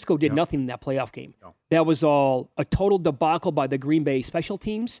 San Francisco did nothing in that playoff game. No. That was all a total debacle by the Green Bay special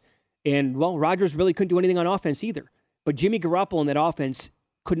teams. And, Rodgers really couldn't do anything on offense either. But Jimmy Garoppolo in that offense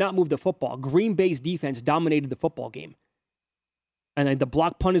could not move the football. Green Bay's defense dominated the football game. And then the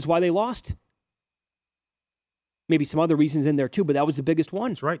block punt is why they lost. Maybe some other reasons in there too, but that was the biggest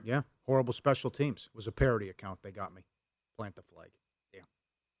one. That's right, yeah. Horrible special teams. It was a parody account. They got me. Plant the flag. Yeah.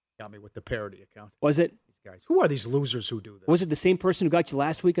 Got me with the parody account. Was it? These guys. Who are these losers who do this? Was it the same person who got you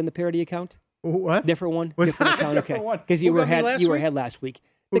last week on the parody account? What? Different one? Was different account? Different okay. Because you were ahead last week.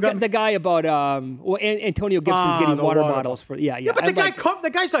 The guy about Antonio Gibson's getting water bottles for Yeah, but the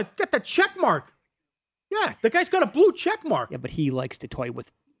guy's got the check mark. Yeah, the guy's got a blue check mark. Yeah, but he likes to toy with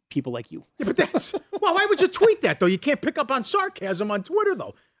people like you. Yeah, but that's why would you tweet that though? You can't pick up on sarcasm on Twitter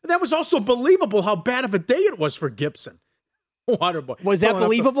though. That was also believable how bad of a day it was for Gibson. Waterboy. Was that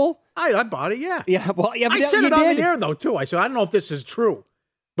believable? I bought it. Yeah. Yeah. Well, yeah. But I said it on the air though too. I said I don't know if this is true,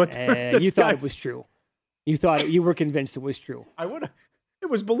 but you thought it was true. You were convinced it was true. I would have. It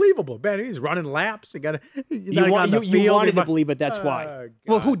was believable, man. He's running laps. You wanted to believe it. That's why.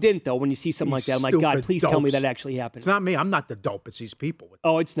 Well, who didn't though? When you see something like that, I'm like, God, please tell me that actually happened. It's not me. I'm not the dope. It's these people.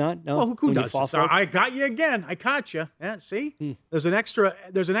 Oh, it's not. No. Well, who does? I got you again. I caught you. Yeah. See, there's an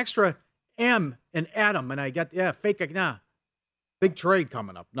extra M in Adam, and I got fake. Nah, big trade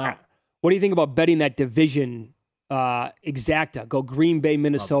coming up. Nah. What do you think about betting that division? Exacta. Go Green Bay,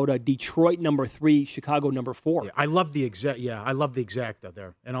 Minnesota, Detroit number 3, Chicago number 4. Yeah, I love the Exacta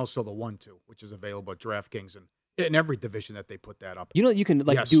there, and also the 1-2, which is available at DraftKings and in every division that they put that up. You know, you can do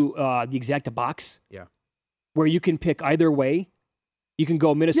the Exacta box. Yeah, where you can pick either way. You can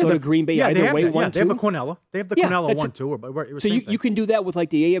go Minnesota, Green Bay either way. 1-2. They have a Quinella. They have the Quinella 1-2. So you can do that with like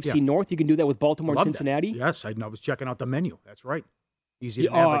the AFC North. You can do that with Baltimore and Cincinnati. That. Yes, I was checking out the menu. That's right. Easy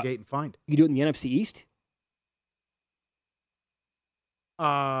to navigate and find. You do it in the NFC East.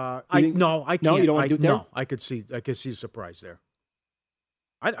 I can't. No, you don't want to do it there? No, I could see a surprise there.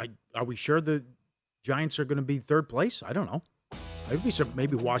 Are we sure the Giants are going to be third place? I don't know.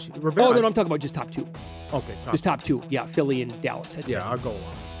 Maybe Washington. Oh, no, I'm talking about just top two. Okay, just top two. Yeah, Philly and Dallas. I'll go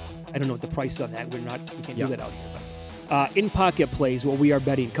along. I don't know what the price is on that. We can't do that out here. But, in pocket plays, what we are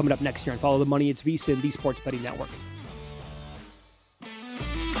betting coming up next year, and Follow the Money. It's VSiN, the Sports Betting Network.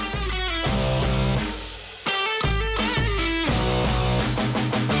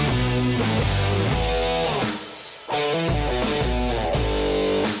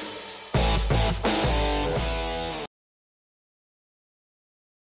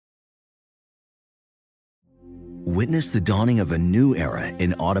 Witness the dawning of a new era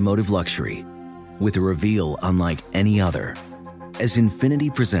in automotive luxury with a reveal unlike any other as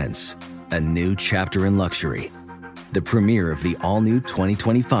Infiniti presents a new chapter in luxury, the premiere of the all-new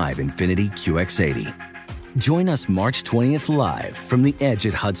 2025 Infiniti QX80. Join us March 20th live from the Edge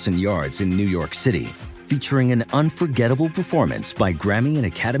at Hudson Yards in New York City, featuring an unforgettable performance by Grammy and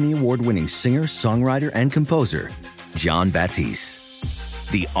Academy Award-winning singer, songwriter, and composer Jon Batiste.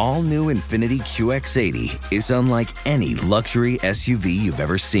 The all-new Infiniti QX80 is unlike any luxury SUV you've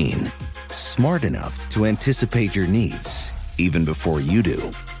ever seen. Smart enough to anticipate your needs, even before you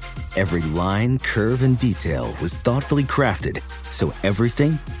do. Every line, curve, and detail was thoughtfully crafted, so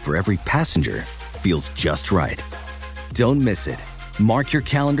everything for every passenger feels just right. Don't miss it. Mark your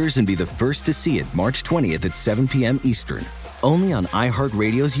calendars and be the first to see it March 20th at 7 p.m. Eastern, only on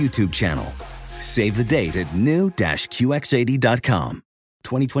iHeartRadio's YouTube channel. Save the date at new-QX80.com.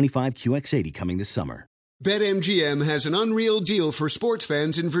 2025 QX80 coming this summer. BetMGM has an unreal deal for sports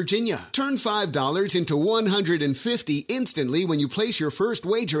fans in Virginia. Turn $5 into $150 instantly when you place your first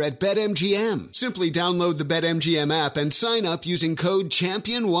wager at BetMGM. Simply download the BetMGM app and sign up using code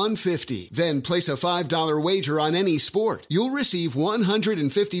CHAMPION150. Then place a $5 wager on any sport. You'll receive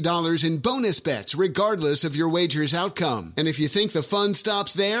 $150 in bonus bets regardless of your wager's outcome. And if you think the fun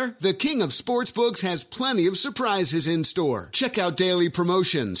stops there, the king of sportsbooks has plenty of surprises in store. Check out daily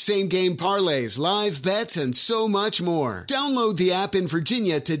promotions, same-game parlays, live bets, and so much more. Download the app in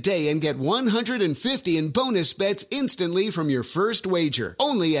Virginia today and get $150 in bonus bets instantly from your first wager.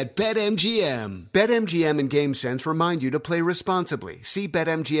 Only at BetMGM. BetMGM and GameSense remind you to play responsibly. See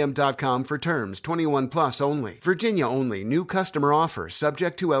BetMGM.com for terms. 21 plus only. Virginia only. New customer offer.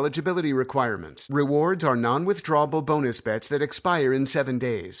 Subject to eligibility requirements. Rewards are non-withdrawable bonus bets that expire in 7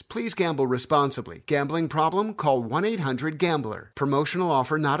 days. Please gamble responsibly. Gambling problem? Call 1-800-GAMBLER. Promotional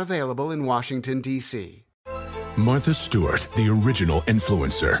offer not available in Washington, D.C. Martha Stewart, the original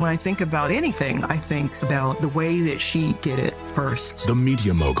influencer. When I think about anything, I think about the way that she did it first. The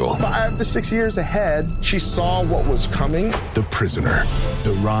media mogul. 5 to 6 years ahead, she saw what was coming. The prisoner.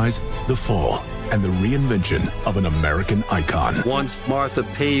 The rise, the fall, and the reinvention of an American icon. Once Martha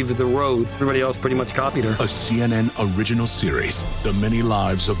paved the road, everybody else pretty much copied her. A CNN original series, The Many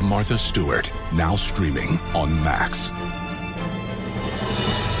Lives of Martha Stewart, now streaming on Max.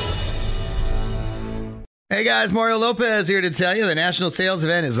 Hey guys, Mario Lopez here to tell you the national sales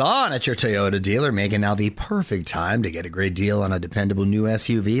event is on at your Toyota dealer, making now the perfect time to get a great deal on a dependable new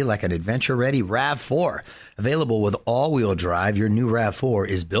SUV like an adventure-ready RAV4. Available with all-wheel drive, your new RAV4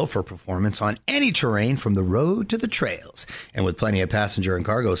 is built for performance on any terrain from the road to the trails. And with plenty of passenger and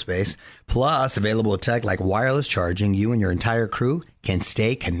cargo space, plus available tech like wireless charging, you and your entire crew can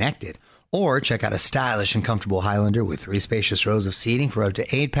stay connected. Or check out a stylish and comfortable Highlander with 3 spacious rows of seating for up to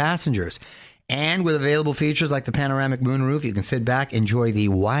 8 passengers. And with available features like the panoramic moonroof, you can sit back, enjoy the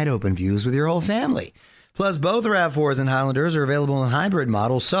wide open views with your whole family. Plus, both RAV4s and Highlanders are available in hybrid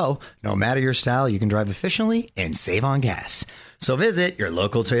models, so no matter your style, you can drive efficiently and save on gas. So visit your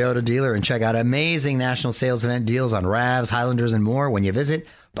local Toyota dealer and check out amazing national sales event deals on RAVs, Highlanders, and more when you visit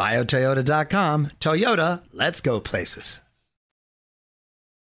biotoyota.com. Toyota, let's go places.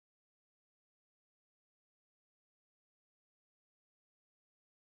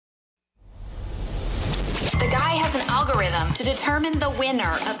 The guy has an algorithm to determine the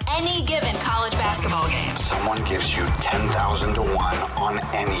winner of any given college basketball game. Someone gives you 10,000 to 1 on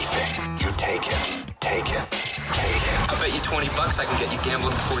anything. You take it, take it, take it. I bet you $20 I can get you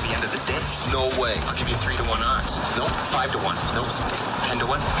gambling before the end of the day. No way. I'll give you 3 to 1 odds. Nope. 5 to 1. Nope. 10 to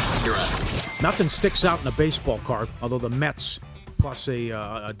 1. You're out. Nothing sticks out in a baseball card, although the Mets plus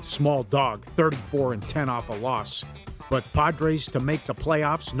a small dog, 34-10 off a loss. But Padres to make the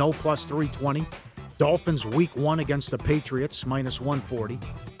playoffs, no plus 320. Dolphins week 1 against the Patriots, minus 140.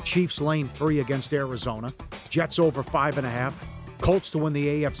 Chiefs lane 3 against Arizona. Jets over 5.5. Colts to win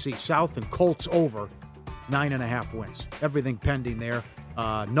the AFC South, and Colts over 9.5 wins. Everything pending there.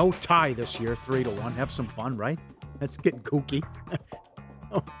 No tie this year, 3-1. Have some fun, right? That's getting kooky.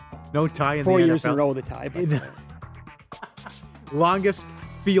 No tie in 4 the years NFL. in a row with a tie. But Longest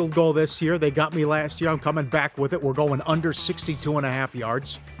field goal this year. They got me last year. I'm coming back with it. We're going under 62.5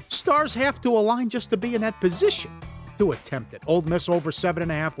 yards. Stars have to align just to be in that position to attempt it. Ole Miss over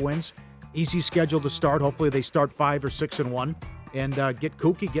 7.5 wins. Easy schedule to start. Hopefully they start 5 or 6-1 and get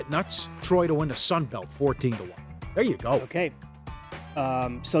kooky, get nuts. Troy to win the Sun Belt 14-1. There you go. Okay.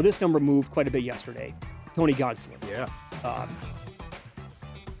 So this number moved quite a bit yesterday. Tony Gonsolin. Yeah.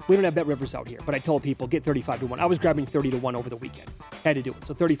 We don't have Bet Rivers out here, but I told people get 35-1. I was grabbing 30-1 over the weekend. Had to do it.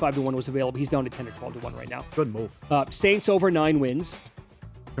 So 35-1 was available. He's down to 10 or 12-1 right now. Good move. Saints over 9 wins.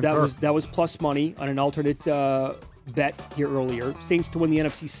 Concur. That was plus money on an alternate bet here earlier. Saints to win the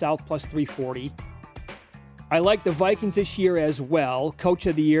NFC South plus 340. I like the Vikings this year as well. Coach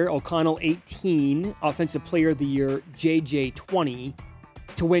of the year, O'Connell 18. Offensive player of the year, JJ 20.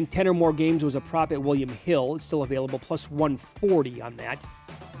 To win 10 or more games was a prop at William Hill. It's still available, plus 140 on that.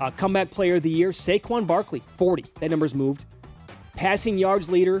 Comeback player of the year, Saquon Barkley, 40. That number's moved. Passing yards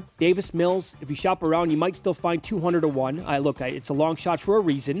leader, Davis Mills. If you shop around, you might still find 200-1. It's a long shot for a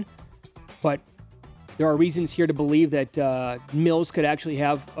reason, but there are reasons here to believe that Mills could actually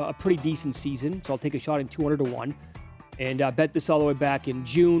have a pretty decent season, so I'll take a shot in 200-1. And bet this all the way back in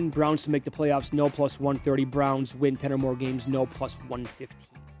June. Browns to make the playoffs, no, plus 130. Browns win 10 or more games, no, plus 115.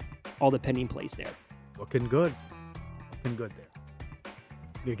 All the pending plays there. Looking good. Looking good there.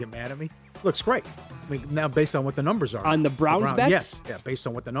 You get mad at me? Looks great. I mean, now, based on what the numbers are. On the Browns bets? Yes. Yeah, based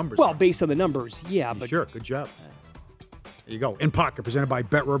on what the numbers are. Well, based on the numbers, yeah. But sure, good job. There you go. In Pocket, presented by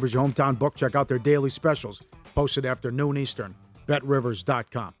Bet Rivers, your hometown book. Check out their daily specials. Posted after noon Eastern.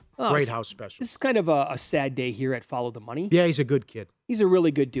 BetRivers.com. Great house special. This is kind of a sad day here at Follow the Money. Yeah, he's a good kid. He's a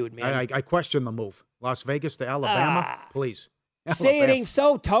really good dude, man. I question the move. Las Vegas to Alabama? Please. Say it ain't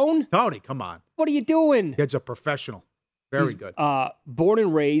so, Tone. Tony, come on. What are you doing? Kid's a professional. Very good. Born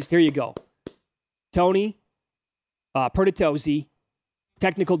and raised. Here you go. Tony Pertitozzi,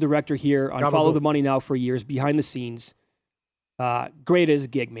 technical director here on Follow the Money now for years, behind the scenes. Great as a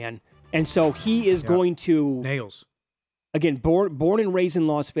gig, man. And so he is going to... Nails. Again, born and raised in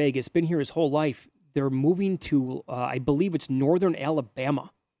Las Vegas, been here his whole life. They're moving to, I believe it's northern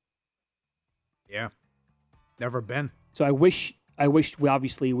Alabama. Yeah. Never been. So we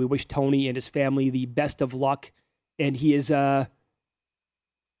wish Tony and his family the best of luck. And he is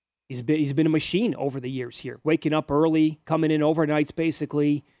he's been a machine over the years here. Waking up early, coming in overnights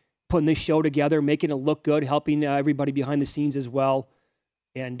basically, putting this show together, making it look good, helping everybody behind the scenes as well.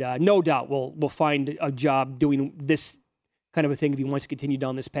 And no doubt we'll find a job doing this kind of a thing if he wants to continue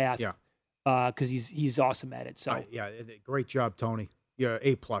down this path. Yeah. Because he's awesome at it. So great job, Tony. You're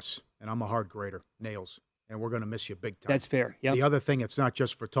A+, and I'm a hard grader. Nails. And we're going to miss you big time. That's fair. Yeah. The other thing, it's not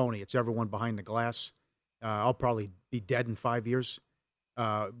just for Tony. It's everyone behind the glass. I'll probably be dead in 5 years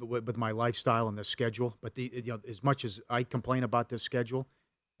with my lifestyle and the schedule. But as much as I complain about this schedule,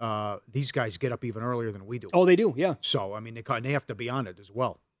 these guys get up even earlier than we do. Oh, they do, yeah. So, I mean, they have to be on it as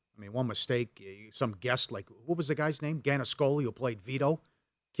well. I mean, one mistake, some guest, like, what was the guy's name? Ganascoli, who played Vito.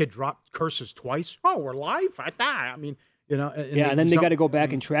 Kid dropped curses twice. Oh, we're live? I mean, and then they got to go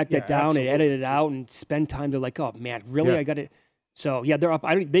back and track that down and edit it out and spend time. They're like, oh, man, really? Yeah. I got to... So, yeah, they're up.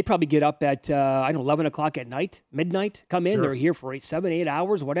 They probably get up at, 11 o'clock at night, midnight, come in. Sure. They're here for 7-8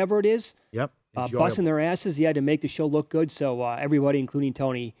 hours, whatever it is. Yep. Busting their asses, to make the show look good. So, everybody, including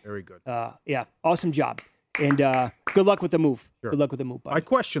Tony. Very good. Awesome job. And good luck with the move. Sure. Good luck with the move, buddy. I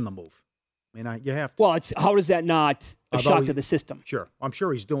question the move. I mean, you have to. Well, how does that not shock to the system? Sure. I'm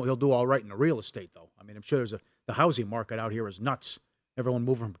sure he'll do all right in the real estate, though. I mean, I'm sure the housing market out here is nuts. Everyone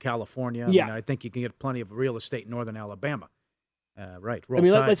moving from California. Yeah. I mean, I think you can get plenty of real estate in northern Alabama. Right. I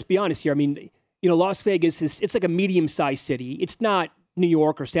mean, let's be honest here. I mean, Las Vegas it's like a medium-sized city. It's not New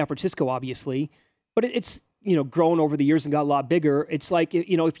York or San Francisco, obviously, but it's grown over the years and got a lot bigger. It's like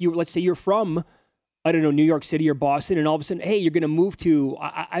if you, let's say you're from, I don't know, New York City or Boston, and all of a sudden, hey, you're going to move to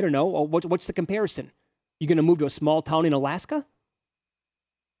I don't know, what's the comparison? You're going to move to a small town in Alaska?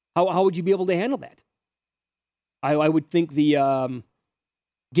 How would you be able to handle that? I would think the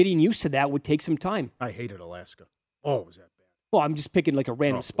getting used to that would take some time. I hated Alaska. Oh, was that? Well, I'm just picking like a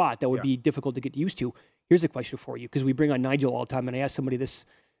random spot that would be difficult to get used to. Here's a question for you, because we bring on Nigel all the time, and I ask somebody this,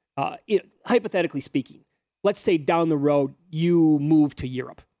 hypothetically speaking, let's say down the road you move to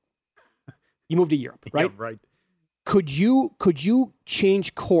Europe. You move to Europe, right? Yeah, right. Could you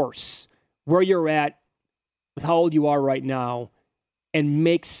change course where you're at with how old you are right now and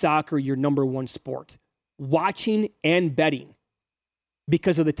make soccer your number one sport, watching and betting,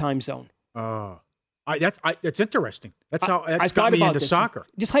 because of the time zone? That's interesting. That's how that's got me into soccer.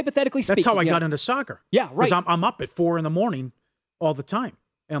 Just hypothetically speaking. That's how I got into soccer. Yeah, right. Because I'm up at 4 a.m. all the time.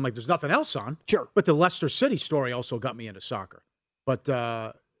 And I'm like, there's nothing else on. Sure. But the Leicester City story also got me into soccer. But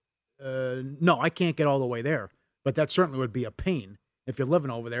no, I can't get all the way there. But that certainly would be a pain if you're living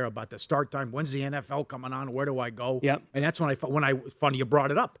over there about the start time. When's the NFL coming on? Where do I go? Yep. And that's funny you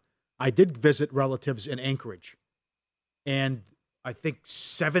brought it up. I did visit relatives in Anchorage. And I think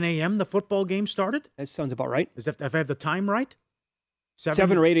 7 a.m. the football game started. That sounds about right. If I have the time right?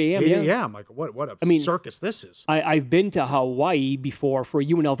 7 or 8 a.m., yeah. Yeah, I'm like, what a circus this is. I've been to Hawaii before for a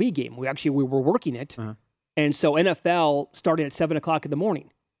UNLV game. We were working it. Uh-huh. And so NFL started at 7 o'clock in the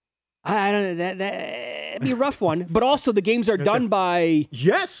morning. I don't know, that'd be a rough one. But also the games are done by...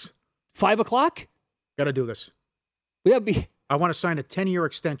 Yes. 5 o'clock? Got to do this. I want to sign a 10-year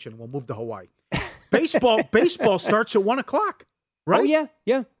extension. We'll move to Hawaii. Baseball starts at 1 o'clock, right? Oh,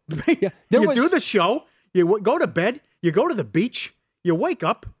 yeah. You do the show, you go to bed, you go to the beach, you wake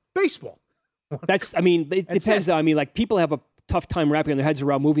up, baseball. It depends. Like people have a tough time wrapping their heads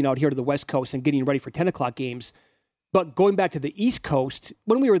around moving out here to the West Coast and getting ready for 10 o'clock games. But going back to the East Coast,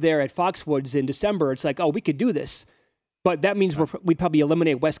 when we were there at Foxwoods in December, it's like, oh, we could do this. But that means we'd probably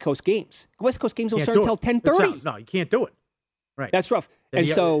eliminate West Coast games. West Coast games don't start until 10:30. No, you can't do it. Right. That's rough.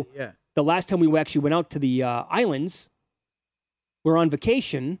 The last time we actually went out to the islands, we're on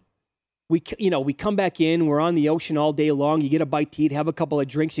vacation. We come back in. We're on the ocean all day long. You get a bite to eat, have a couple of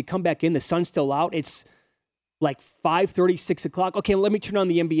drinks. You come back in. The sun's still out. It's like 5:30, 6 o'clock. Okay, let me turn on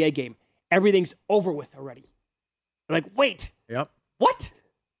the NBA game. Everything's over with already. You're like, wait. Yep. What?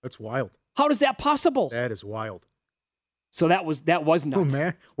 That's wild. How is that possible? That is wild. So that was nuts. Oh,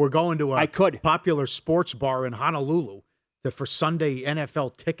 man. We're going to a popular sports bar in Honolulu for Sunday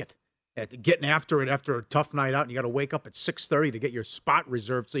NFL ticket. Getting after it after a tough night out, and you got to wake up at 6:30 to get your spot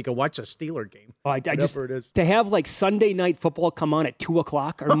reserved so you can watch a Steeler game. Oh, whatever it is. To have like Sunday night football come on at 2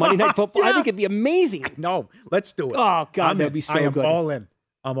 o'clock or Monday night football, I think it'd be amazing. No, let's do it. Oh, God, that'd be so good. I am all in.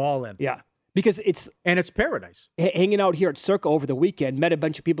 I'm all in. Yeah. Because it's paradise. Hanging out here at Circa over the weekend, met a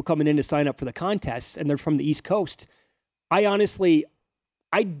bunch of people coming in to sign up for the contests, and they're from the East Coast. I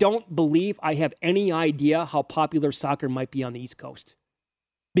don't believe I have any idea how popular soccer might be on the East Coast.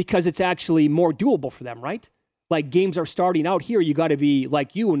 Because it's actually more doable for them, right? Like games are starting out here. You got to be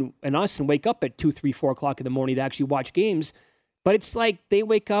like you and us and wake up at 2, 3, 4 o'clock in the morning to actually watch games. But it's like they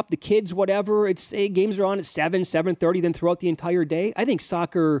wake up, the kids, whatever. Games are on at 7, 7:30, then throughout the entire day. I think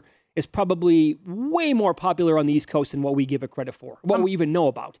soccer is probably way more popular on the East Coast than what we give it credit for, we even know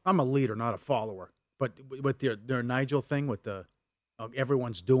about. I'm a leader, not a follower. But with their Nigel thing, with the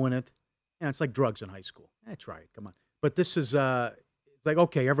everyone's doing it, it's like drugs in high school. Try it, come on. But this is it's like,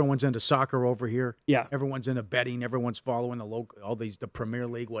 okay, everyone's into soccer over here. Yeah, everyone's into betting. Everyone's following the Premier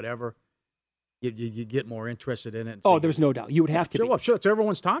League, whatever. You get more interested in it. Oh, there's no doubt. You would have to. Sure, it's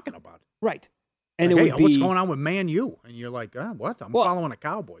everyone's talking about it. Right. And like, what's going on with Man U? And you're like, what? I'm following a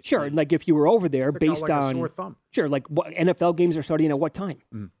Cowboys. Sure, team. Like if you were over there based like on a sore thumb. Sure, like what NFL games are starting at what time?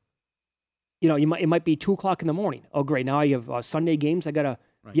 Mm. It might be 2 o'clock in the morning. Oh, great! Now I have Sunday games. I gotta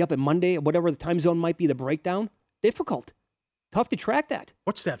be up at Monday, whatever the time zone might be. The breakdown difficult, tough to track that.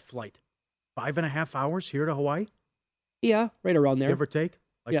 What's that flight? 5.5 hours here to Hawaii? Yeah, right around there. Give or take,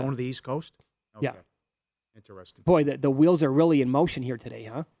 going to the East Coast. Okay. Yeah, interesting. Boy, the wheels are really in motion here today,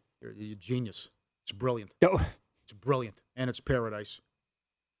 huh? You're a genius. It's brilliant. No. It's brilliant, and it's paradise.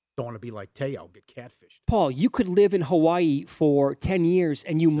 Don't want to be like Teo, get catfished. Paul, you could live in Hawaii for 10 years,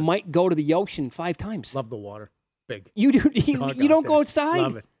 and you might go to the ocean 5 times. Love the water. Big. You do. You don't go outside?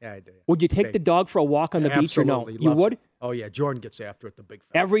 Love it. Yeah, I do. Would you take the dog for a walk on the beach or no? You would? Oh, yeah. Jordan gets after it, the big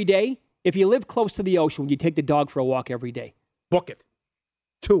fella. Every day? If you live close to the ocean, would you take the dog for a walk every day? Book it.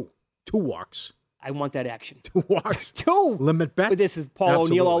 2 walks. I want that action. 2 walks. 2. Limit bet. But this is Paul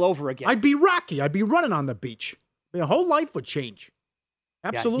O'Neill all over again. I'd be Rocky. I'd be running on the beach. My whole life would change.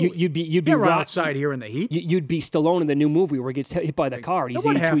 Absolutely. Yeah, you'd be outside here in the heat. You'd be Stallone in the new movie where he gets hit by the car and he's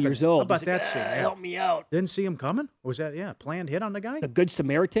 82 years old. How about that scene? Help me out. Didn't see him coming? Was that planned hit on the guy? The Good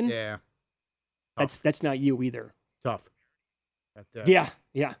Samaritan? Yeah. That's not you either. Tough. Yeah.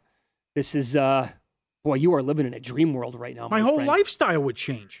 This is boy, you are living in a dream world right now. My whole lifestyle would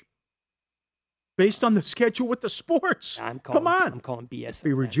change. Based on the schedule with the sports. Come on. I'm calling BS.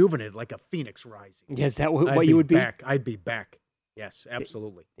 Be rejuvenated like a phoenix rising. Yeah, is that what you would be? I'd be back. Yes,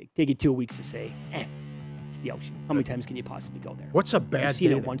 absolutely. Take you 2 weeks to say, it's the ocean. How many times can you possibly go there? What's a bad I've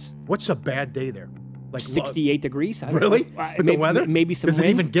seen day? it once. What's a bad day there? Like 68 degrees? Really? With the weather? Maybe some Does wind.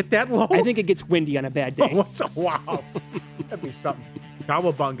 it even get that low? I think it gets windy on a bad day. Wow. That'd be something.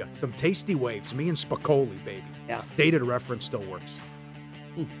 Cowabunga. Some tasty waves. Me and Spicoli, baby. Yeah. Dated reference still works.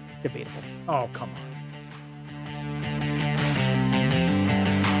 Debatable. Oh, come on.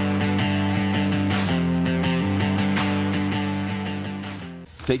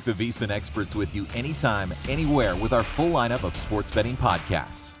 Take the VSiN experts with you anytime, anywhere with our full lineup of sports betting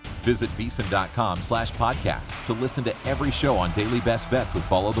podcasts. Visit VSiN.com/podcasts to listen to every show on Daily Best Bets with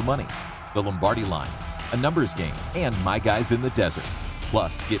Follow the Money, The Lombardi Line, A Numbers Game, and My Guys in the Desert.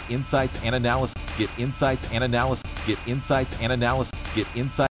 Plus, get insights and analysis.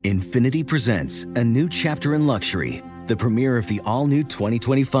 Infiniti presents a new chapter in luxury, the premiere of the all-new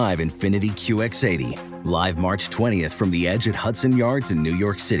 2025 Infiniti QX80, live March 20th from the Edge at Hudson Yards in New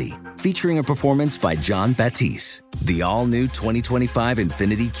York City, featuring a performance by Jon Batiste. The all-new 2025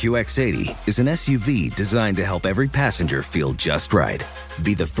 Infiniti QX80 is an SUV designed to help every passenger feel just right.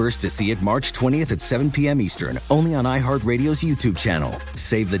 Be the first to see it March 20th at 7 p.m. Eastern, only on iHeartRadio's YouTube channel.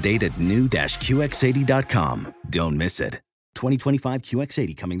 Save the date at new-QX80.com. Don't miss it. 2025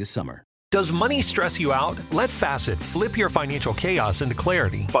 QX80 coming this summer. Does money stress you out? Let Facet flip your financial chaos into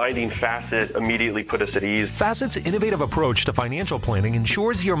clarity. Finding Facet immediately put us at ease. Facet's innovative approach to financial planning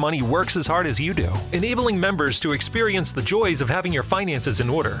ensures your money works as hard as you do, enabling members to experience the joys of having your finances in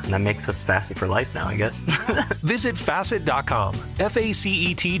order. And that makes us Facet for life now, I guess. Visit Facet.com,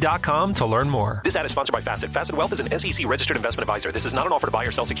 FACET.com to learn more. This ad is sponsored by Facet. Facet Wealth is an SEC registered investment advisor. This is not an offer to buy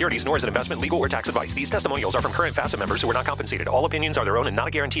or sell securities, nor is it investment, legal, or tax advice. These testimonials are from current Facet members who are not compensated. All opinions are their own and not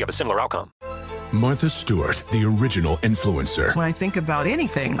a guarantee of a similar outcome. Martha Stewart, the original influencer. When I think about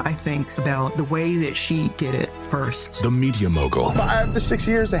anything, I think about the way that she did it first. The media mogul. 5 to 6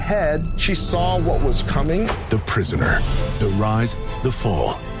 years ahead, she saw what was coming. The prisoner. The rise, the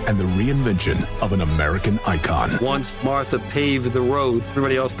fall, and the reinvention of an American icon. Once Martha paved the road,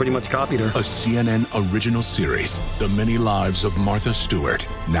 everybody else pretty much copied her. A CNN original series, The Many Lives of Martha Stewart,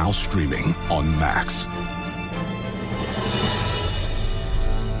 now streaming on Max.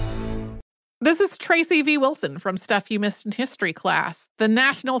 This is Tracy V. Wilson from Stuff You Missed in History class. The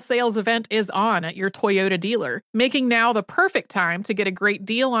national sales event is on at your Toyota dealer, making now the perfect time to get a great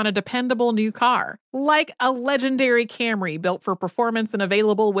deal on a dependable new car. Like a legendary Camry built for performance and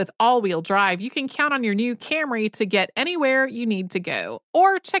available with all-wheel drive, you can count on your new Camry to get anywhere you need to go.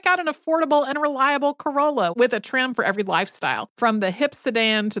 Or check out an affordable and reliable Corolla with a trim for every lifestyle. From the hip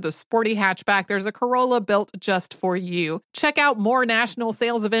sedan to the sporty hatchback, there's a Corolla built just for you. Check out more national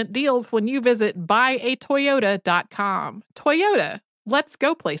sales event deals when you visit buyatoyota.com. Toyota, let's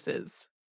go places.